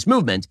abolitionist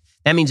movement,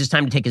 that means it's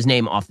time to take his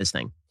name off this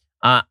thing.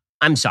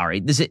 I'm sorry.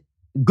 This is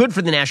good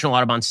for the National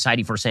Audubon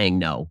Society for saying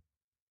no.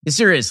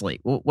 Seriously,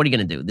 what are you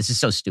going to do? This is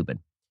so stupid.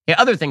 Okay,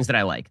 other things that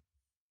I like.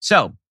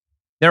 So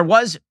there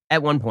was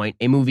at one point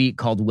a movie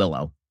called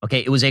Willow. Okay,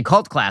 it was a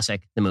cult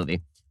classic, the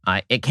movie.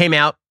 It came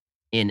out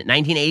in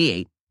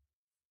 1988.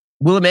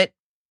 Will admit,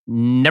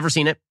 never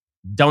seen it.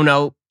 Don't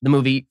know the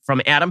movie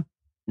from Adam.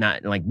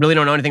 Really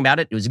don't know anything about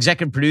it. It was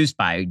executive produced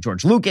by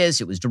George Lucas.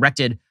 It was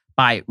directed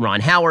by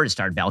Ron Howard. It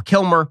starred Val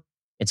Kilmer,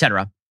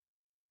 etc.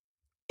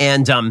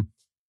 And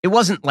it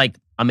wasn't like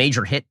a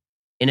major hit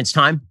in its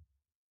time.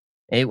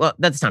 Well,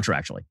 that's not true,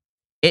 actually.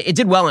 It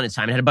did well in its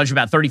time. It had a budget of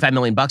about $35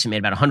 million. It made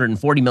about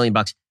 $140 million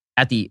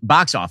at the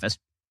box office.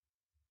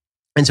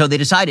 And so they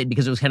decided,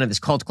 because it was kind of this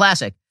cult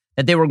classic,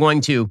 that they were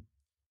going to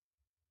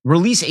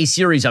release a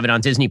series of it on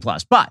Disney+.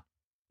 But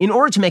in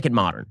order to make it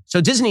modern, so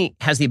Disney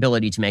has the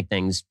ability to make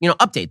things,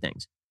 update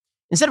things.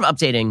 Instead of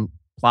updating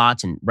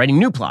plots and writing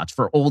new plots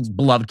for old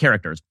beloved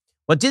characters,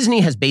 what Disney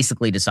has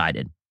basically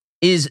decided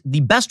is the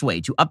best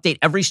way to update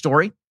every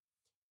story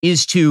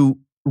is to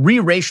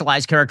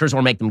re-racialize characters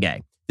or make them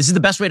gay. This is the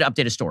best way to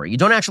update a story. You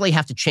don't actually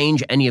have to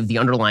change any of the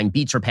underlying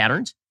beats or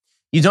patterns.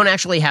 You don't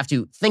actually have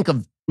to think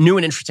of new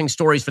and interesting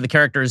stories for the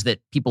characters that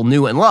people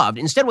knew and loved.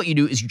 Instead, what you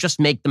do is you just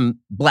make them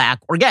black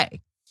or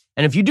gay.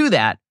 And if you do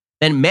that,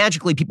 then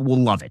magically people will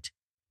love it.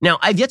 Now,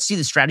 I've yet to see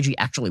the strategy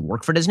actually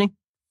work for Disney.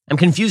 I'm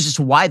confused as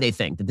to why they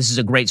think that this is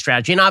a great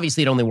strategy. And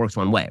obviously, it only works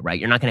one way, right?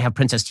 You're not going to have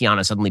Princess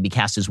Tiana suddenly be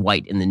cast as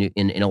white in the new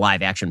in a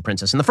live action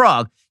Princess and the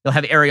Frog. You'll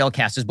have Ariel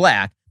cast as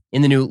black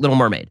in the new Little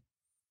Mermaid.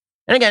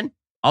 And again,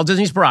 all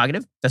Disney's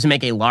prerogative. Doesn't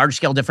make a large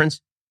scale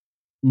difference.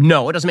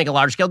 No, it doesn't make a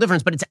large scale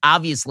difference, but it's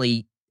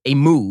obviously a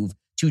move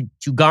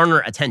to garner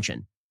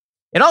attention.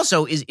 It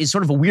also is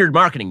sort of a weird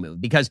marketing move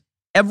because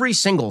every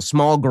single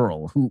small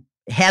girl who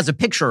has a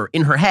picture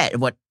in her head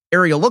of what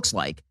Ariel looks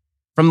like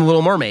from The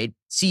Little Mermaid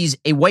sees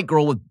a white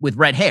girl with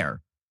red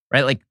hair,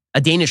 right? Like a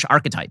Danish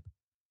archetype.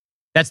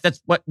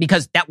 That's what,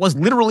 because that was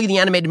literally the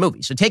animated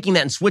movie. So taking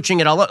that and switching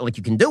it all up, like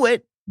you can do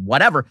it,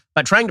 whatever,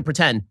 but trying to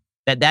pretend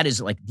that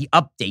is like the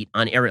update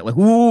on Ariel, like,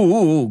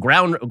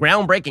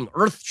 groundbreaking,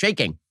 earth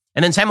shaking.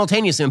 And then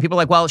simultaneously, when people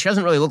are like, well, she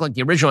doesn't really look like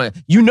the original.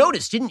 You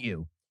noticed, didn't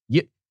you?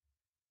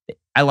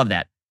 I love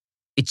that.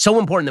 It's so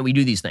important that we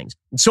do these things.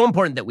 It's so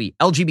important that we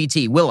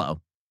LGBT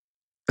Willow.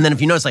 And then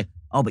if you notice, like,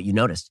 oh, but you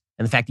noticed.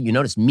 And the fact that you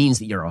noticed means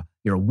that you're a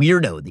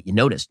weirdo that you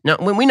noticed. No,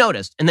 when we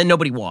noticed, and then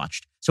nobody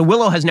watched. So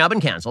Willow has now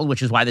been canceled,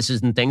 which is why this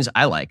isn't things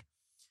I like.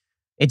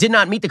 It did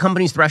not meet the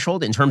company's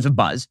threshold in terms of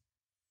buzz.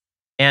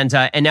 And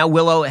now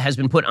Willow has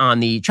been put on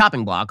the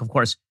chopping block. Of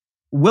course,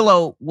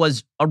 Willow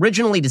was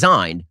originally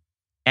designed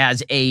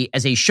as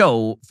a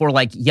show for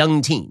like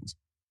young teens.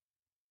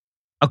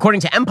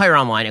 According to Empire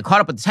Online, it caught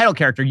up with the title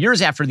character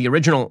years after the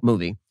original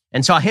movie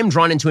and saw him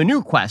drawn into a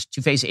new quest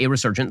to face a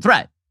resurgent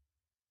threat.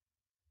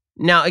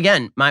 Now,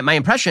 again, my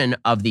impression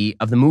of the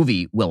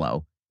movie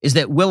Willow is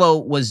that Willow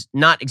was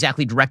not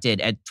exactly directed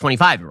at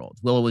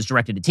 25-year-olds. Willow was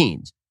directed at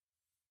teens.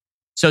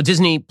 So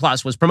Disney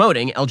Plus was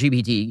promoting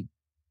LGBT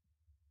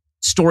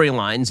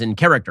storylines and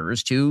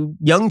characters to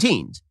young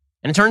teens.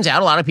 And it turns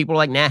out a lot of people are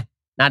like, nah,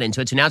 not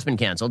into it. So now it's been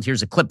canceled.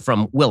 Here's a clip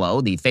from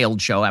Willow, the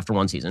failed show after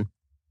one season.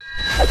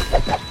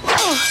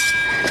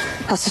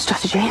 That's the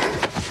strategy.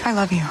 I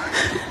love you.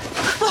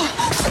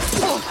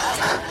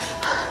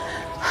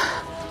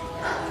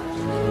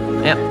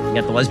 Yeah, you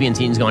got the lesbian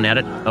teens going at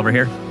it over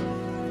here.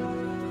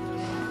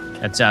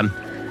 That's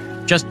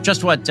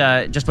just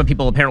what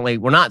people apparently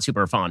were not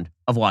super fond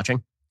of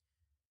watching.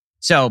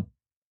 So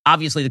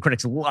obviously the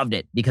critics loved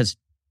it because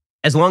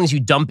as long as you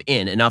dump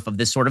in enough of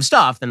this sort of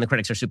stuff, then the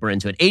critics are super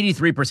into it.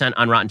 83%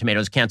 on Rotten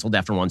Tomatoes, canceled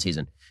after one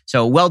season.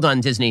 So well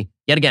done, Disney,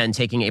 yet again,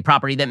 taking a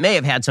property that may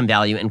have had some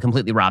value and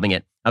completely robbing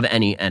it of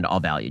any and all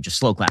value. Just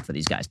slow clap for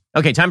these guys.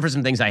 Okay, time for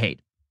some things I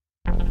hate.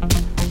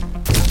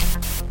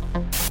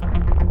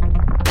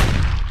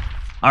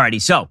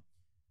 Alrighty, so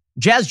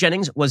Jazz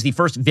Jennings was the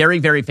first very,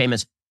 very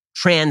famous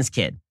trans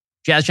kid.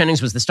 Jazz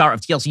Jennings was the star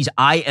of TLC's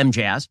I Am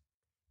Jazz.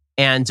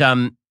 And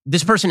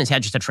this person has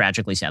had just a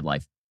tragically sad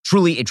life.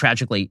 Truly a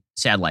tragically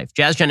sad life.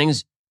 Jazz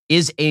Jennings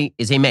is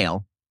a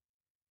male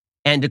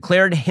and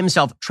declared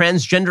himself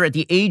transgender at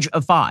the age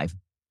of 5.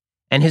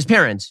 And his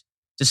parents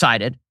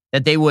decided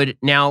that they would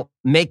now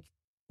make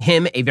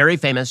him a very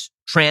famous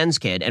trans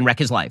kid and wreck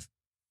his life.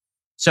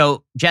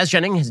 So Jazz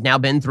Jennings has now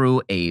been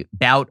through a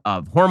bout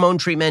of hormone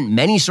treatment,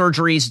 many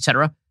surgeries,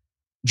 etc.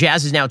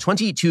 Jazz is now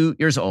 22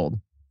 years old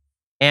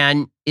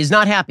and is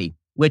not happy,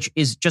 which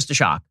is just a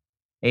shock,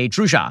 a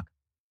true shock.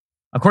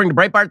 According to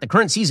Breitbart, the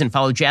current season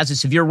followed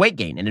Jazz's severe weight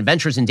gain and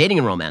adventures in dating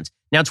and romance.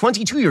 Now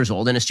 22 years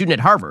old and a student at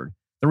Harvard,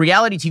 the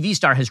reality TV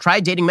star has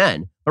tried dating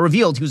men, but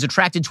revealed he was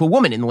attracted to a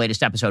woman in the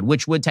latest episode,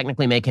 which would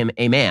technically make him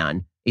a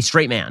man, a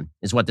straight man,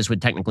 is what this would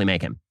technically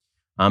make him.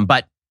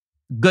 But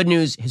good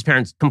news, his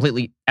parents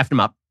completely effed him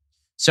up.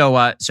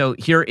 So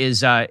here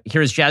is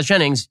Jazz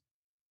Jennings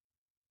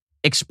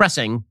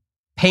expressing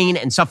pain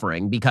and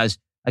suffering because,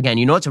 again,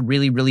 you know it's a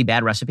really, really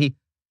bad recipe?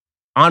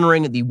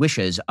 Honoring the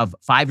wishes of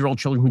 5-year-old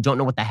children who don't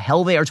know what the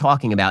hell they are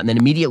talking about and then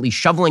immediately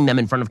shoveling them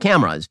in front of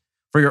cameras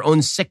for your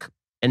own sick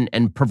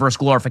and perverse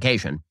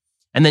glorification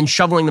and then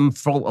shoveling them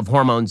full of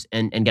hormones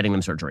and getting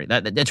them surgery.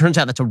 It turns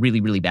out that's a really,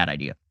 really bad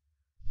idea.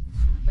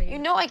 You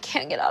know I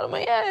can't get out of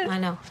my head. I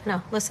know.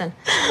 No, listen.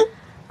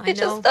 It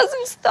just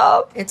doesn't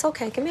stop. It's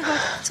okay. Give me a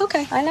hug. It's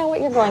okay. I know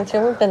what you're going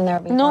through. We've been there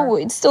before. No,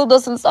 it still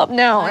doesn't stop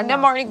now. And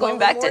I'm already going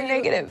back to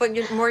negative. But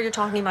the more you're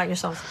talking about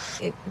yourself,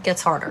 it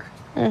gets harder.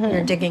 Mm-hmm.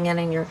 You're digging in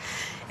and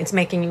it's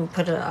making you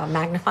put a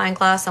magnifying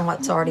glass on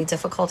what's already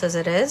difficult as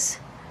it is.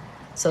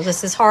 So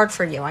this is hard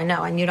for you. I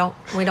know. And we don't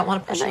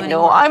want to push you I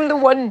anymore. know I'm the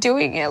one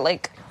doing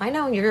it. I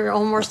know. You're your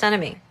own worst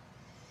enemy.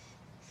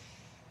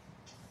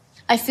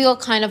 I feel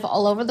kind of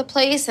all over the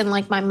place and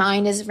like my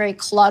mind is very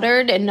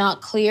cluttered and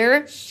not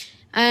clear.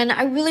 And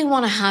I really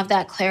want to have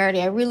that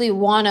clarity. I really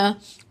want to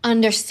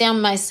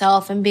understand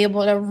myself and be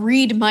able to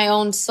read my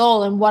own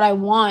soul and what I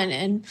want.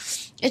 And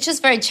it's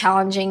just very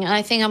challenging. And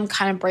I think I'm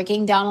kind of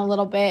breaking down a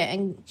little bit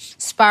and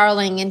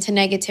spiraling into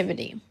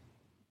negativity.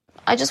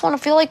 I just want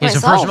to feel like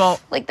myself. So first of all,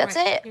 that's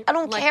it. I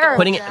don't care.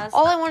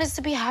 All I want is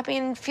to be happy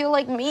and feel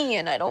like me,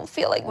 and I don't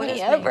feel like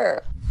me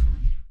ever.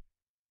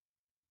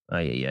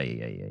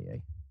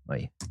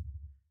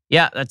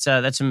 Yeah, that's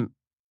some.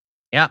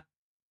 Yeah.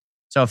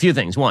 So a few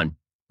things. One,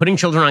 putting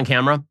children on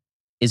camera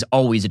is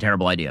always a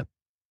terrible idea.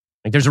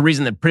 Like there's a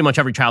reason that pretty much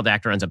every child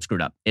actor ends up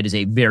screwed up. It is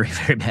a very,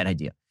 very bad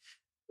idea.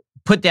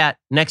 Put that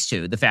next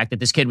to the fact that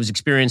this kid was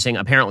experiencing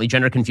apparently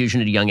gender confusion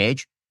at a young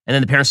age, and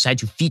then the parents decided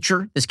to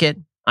feature this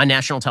kid on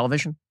national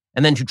television,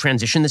 and then to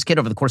transition this kid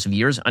over the course of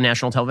years on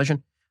national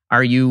television.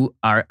 Are you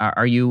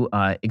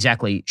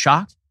exactly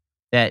shocked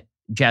that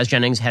Jazz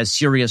Jennings has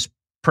serious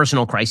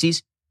personal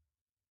crises?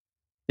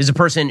 This is a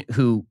person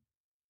who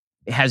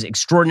has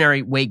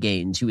extraordinary weight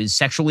gains, who is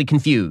sexually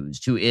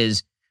confused, who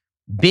is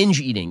binge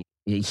eating.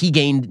 He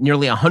gained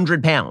nearly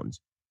 100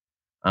 pounds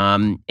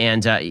and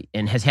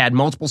has had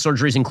multiple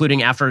surgeries,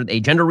 including after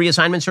a gender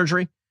reassignment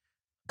surgery,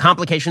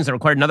 complications that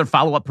required another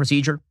follow-up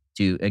procedure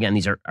to, again,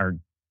 these are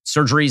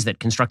surgeries that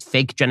construct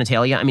fake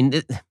genitalia. I mean,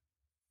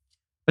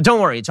 but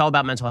don't worry. It's all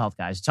about mental health,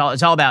 guys.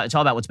 It's all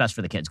about what's best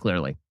for the kids,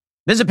 clearly.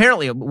 This is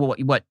apparently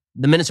what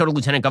the Minnesota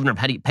Lieutenant Governor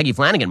Peggy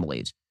Flanagan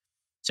believes.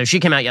 So she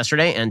came out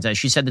yesterday and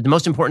she said that the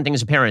most important thing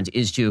as a parent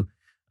is to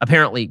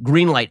apparently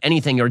greenlight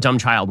anything your dumb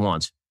child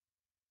wants.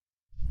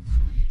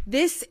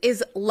 This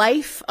is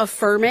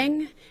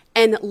life-affirming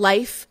and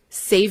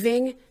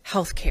life-saving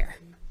healthcare.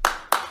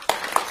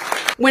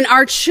 When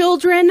our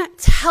children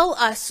tell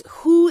us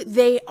who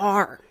they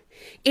are,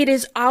 it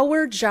is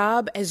our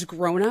job as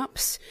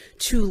grown-ups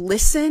to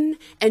listen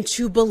and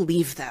to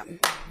believe them.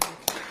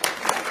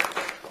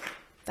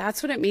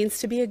 That's what it means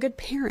to be a good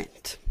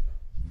parent.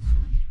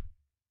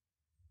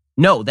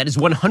 No, that is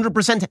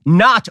 100%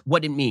 not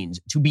what it means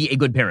to be a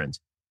good parent.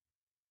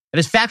 That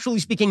is factually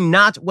speaking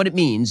not what it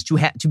means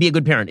to be a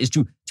good parent, is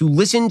to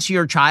listen to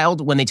your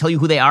child when they tell you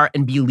who they are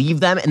and believe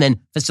them and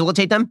then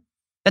facilitate them.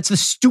 That's the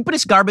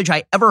stupidest garbage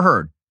I ever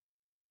heard.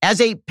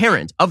 As a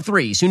parent of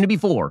 3, soon to be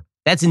 4,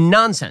 that's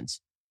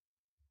nonsense.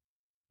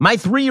 My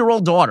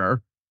 3-year-old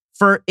daughter,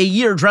 for a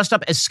year, dressed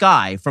up as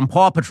Skye from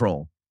Paw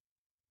Patrol.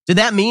 Did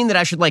that mean that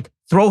I should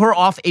throw her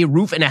off a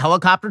roof in a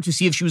helicopter to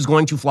see if she was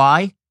going to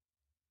fly?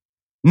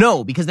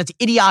 No, because that's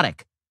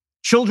idiotic.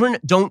 Children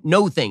don't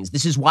know things.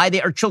 This is why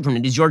they are children.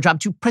 It is your job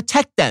to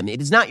protect them.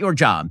 It is not your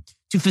job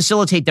to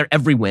facilitate their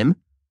every whim.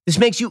 This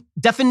makes you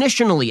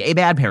definitionally a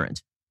bad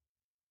parent.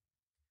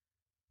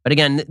 But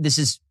again, this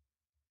is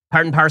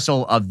part and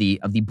parcel of the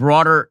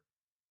broader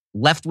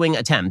left-wing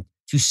attempt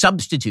to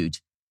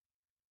substitute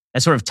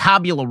a sort of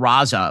tabula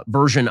rasa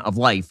version of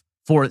life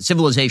for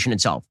civilization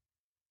itself.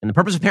 And the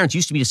purpose of parents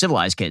used to be to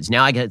civilize kids.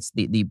 Now I guess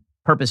the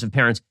purpose of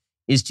parents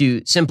is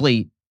to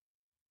simply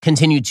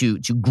continue to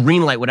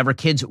greenlight whatever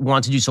kids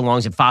want to do so long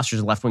as it fosters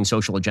a left-wing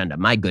social agenda.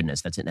 My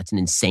goodness, that's an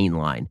insane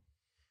line.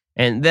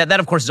 And that,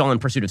 of course, is all in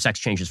pursuit of sex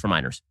changes for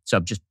minors. So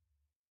just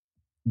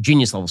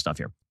genius level stuff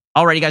here.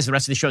 Alrighty, guys, the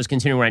rest of the show is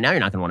continuing right now. You're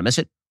not going to want to miss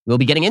it. We'll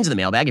be getting into the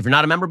mailbag. If you're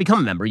not a member, become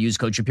a member. Use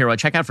code Shapiro at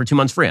checkout for 2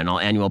 months free on all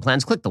annual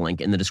plans. Click the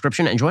link in the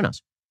description and join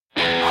us.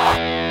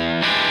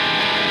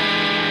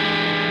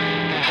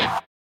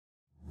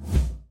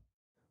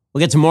 We'll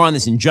get to more on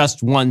this in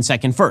just 1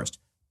 second. First,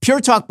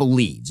 Pure Talk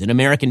believes in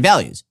American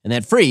values, and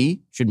that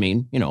free should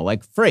mean,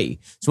 free.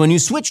 So when you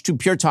switch to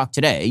Pure Talk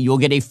today, you'll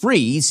get a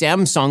free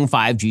Samsung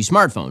 5G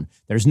smartphone.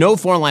 There's no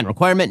foreign-line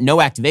requirement, no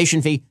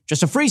activation fee,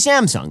 just a free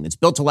Samsung that's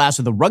built to last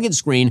with a rugged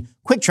screen,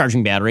 quick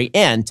charging battery,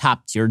 and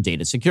top-tier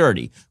data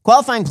security.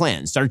 Qualifying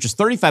plans start at just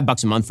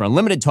 $35 a month for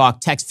unlimited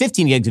talk, text,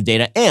 15 gigs of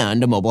data,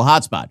 and a mobile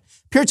hotspot.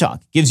 Pure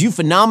Talk gives you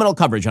phenomenal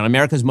coverage on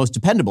America's most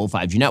dependable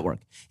 5G network.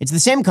 It's the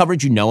same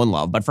coverage you know and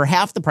love, but for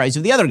half the price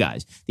of the other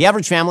guys. The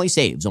average family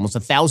saves almost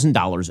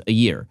 $1,000 a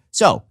year.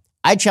 So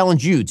I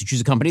challenge you to choose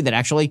a company that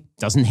actually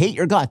doesn't hate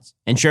your guts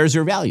and shares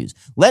your values.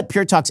 Let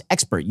Pure Talk's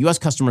expert U.S.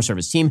 customer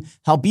service team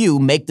help you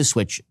make the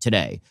switch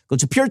today. Go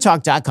to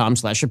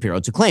puretalk.com/Shapiro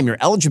to claim your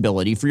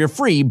eligibility for your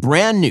free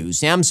brand new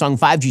Samsung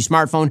 5G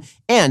smartphone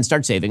and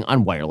start saving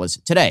on wireless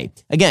today.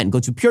 Again, go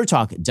to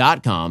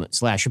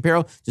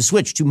puretalk.com/Shapiro to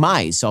switch to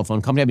my cell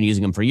phone company. I've been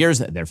using them for years.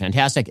 They're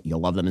fantastic. You'll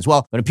love them as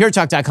well. Go to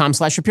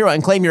puretalk.com/Shapiro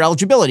and claim your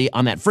eligibility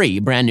on that free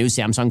brand new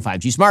Samsung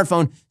 5G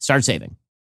smartphone. Start saving.